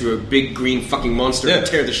turn into a big green fucking monster and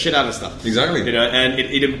tear the shit out of stuff. Exactly. You know, and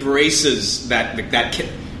it embraces that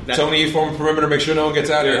Tony, you form a perimeter, make sure no one gets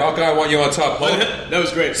out here. Hawkeye, I want you on top. That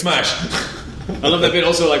was great. Smash. I love that bit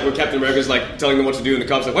also, like, where Captain America's, like, telling them what to do, and the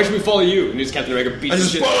cops like, why should we follow you? And he's Captain America beats the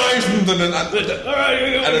shit. And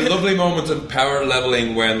a lovely moment of power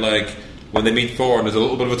leveling when they meet Thor and there's a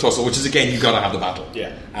little bit of a tussle, which is, again, you've got to have the battle.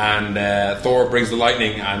 Yeah. And Thor brings the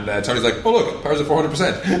lightning, and Tony's like, oh, look, power's at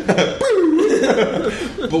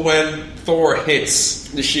 400%. But when Thor hits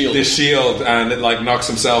the shield and it, like, knocks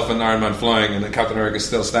himself and Iron Man flying, and then Captain America's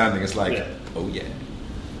still standing, it's like, oh, yeah.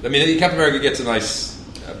 I mean, Captain America gets a nice...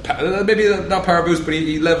 maybe not power boost, but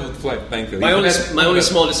he leveled the playing field. My only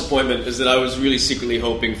small disappointment is that I was really secretly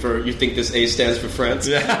hoping for. You think this A stands for France?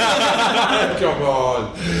 Yeah. Come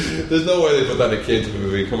on, there's no way they put that in a kids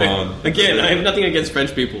movie. Come on. Again, I have nothing against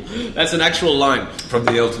French people. That's an actual line from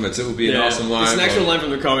the Ultimates. It would be an awesome line. It's an actual line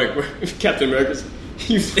from the comic where Captain America's.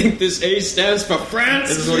 You think this A stands for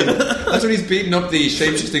France? That's when he's beating up the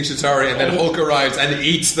shape-shifting Chitauri, and then Hulk arrives and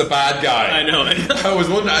eats the bad guy. I know.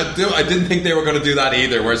 I didn't think they were going to do that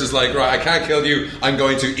either. Where it's just like, right, I can't kill you. I'm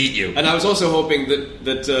going to eat you. And I was also hoping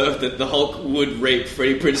that the Hulk would rape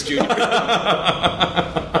Freddie Prinze Jr.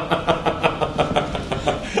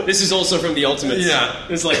 This is also from the Ultimates. Yeah,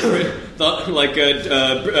 it's like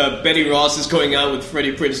Betty Ross is going out with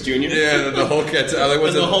Freddie Prinze Jr. Yeah, and the Hulk gets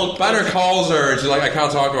the Hulk Banner calls her, and she's like, "I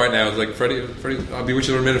can't talk right now." It's like, "Freddie, I'll be with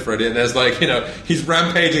you in a minute, Freddie." And there's like, he's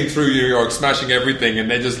rampaging through New York, smashing everything, and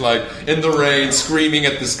they just like in the rain, screaming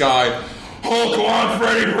at the sky, "Hulk on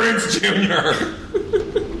Freddie Prinze Jr."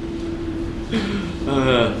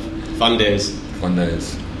 Fun days. Fun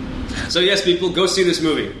days. So yes, people, go see this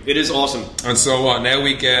movie. It is awesome. And so what? Now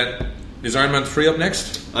we get... Is Iron Man 3 up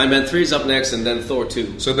next? Iron Man 3 is up next, and then Thor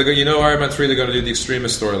 2. So Iron Man 3, they're going to do the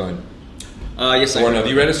Extremist storyline. Yes, I know. Have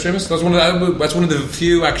you read Extremist? That's one of the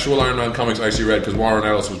few actual Iron Man comics I actually read, because Warren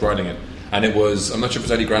Ellis was writing it. And it was... I'm not sure if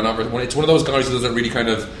it's Eddie Grant. It's one of those guys who doesn't really kind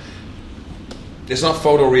of... it's not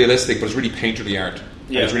photorealistic, but it's really painterly art.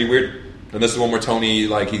 And Yeah. it's really weird. And this is the one where Tony,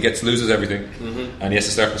 like, he loses everything, and he has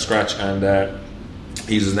to start from scratch, and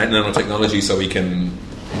he uses nanotechnology so he can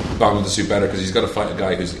bond with the suit better, because he's got to fight a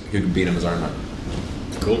guy who can beat him as Iron Man.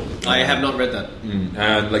 Cool. I have not read that.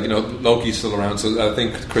 And, like, you know, Loki's still around, so I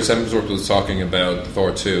think Chris Hemsworth was talking about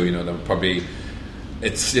Thor 2, you know, that probably...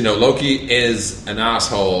 It's, you know, Loki is an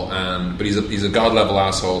asshole, but he's a god level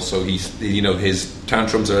asshole. So you know, his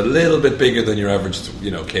tantrums are a little bit bigger than your average, you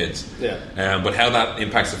know, kids. Yeah. But how that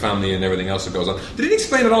impacts the family and everything else that goes on. They didn't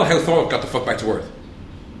explain at all how Thor got the fuck back to Earth.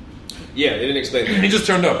 Yeah, they didn't explain that. He just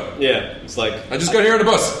turned up. Yeah, it's like... I just got here on the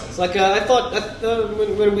bus. It's like, I thought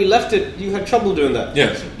when we left it, you had trouble doing that.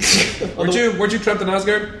 Yeah. weren't you trapped in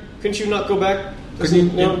Asgard? Couldn't you not go back?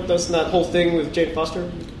 That's that whole thing with Jane Foster.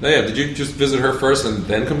 No, yeah. Did you just visit her first and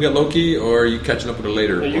then come get Loki, or are you catching up with her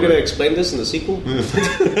later? Are you going to explain this in the sequel?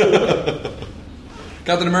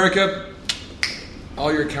 Captain America,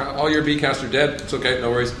 all your B cast are dead. It's okay,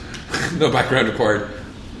 no worries. No background required.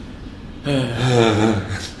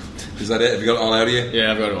 Is that it? Have you got it all out of you?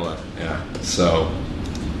 Yeah, I've got it all out. Yeah. So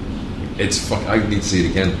it's fuck. I need to see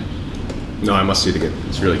it again. No, I must see it again.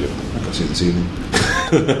 It's really good. I'll go see it this evening.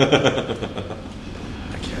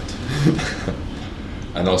 I can't.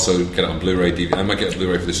 And also get it on Blu-ray DVD. I might get a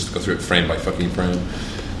Blu-ray for this just to go through it frame by fucking frame.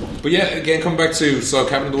 But yeah, again, coming back to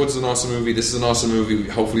Cabin in the Woods is an awesome movie. This is an awesome movie.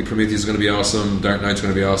 Hopefully, Prometheus is going to be awesome. Dark Knight's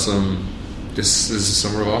going to be awesome. This is a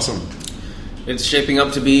summer of awesome. It's shaping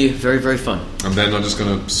up to be very, very fun. And then I'm just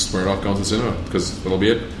going to swear it off going to the cinema because that'll be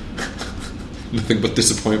it. Nothing but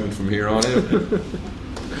disappointment from here on in.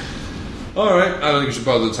 Alright, I don't think we should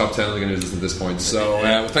bother the top 10 again at this point. So,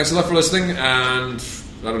 thanks a lot for listening, and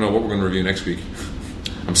I don't know what we're going to review next week.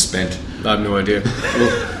 I'm spent. I have no idea.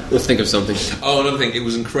 We'll think of something. Oh, another thing, it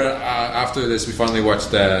was incredible. After this, we finally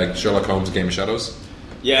watched Sherlock Holmes' Game of Shadows.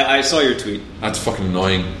 Yeah, I saw your tweet. That's fucking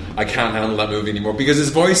annoying. I can't handle that movie anymore because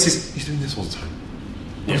his voice he's doing this all the time.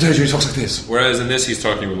 Yeah. He talks like this. Whereas in this, he's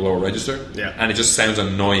talking with a lower register. Yeah. And it just sounds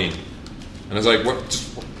annoying. And I was like, what?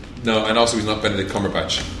 No, and also he's not Benedict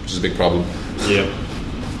Cumberbatch, which is a big problem. Yeah.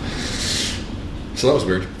 So that was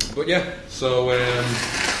weird. But yeah, so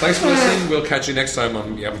thanks for listening. We'll catch you next time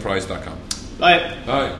on YavinPrize.com. Bye. Bye.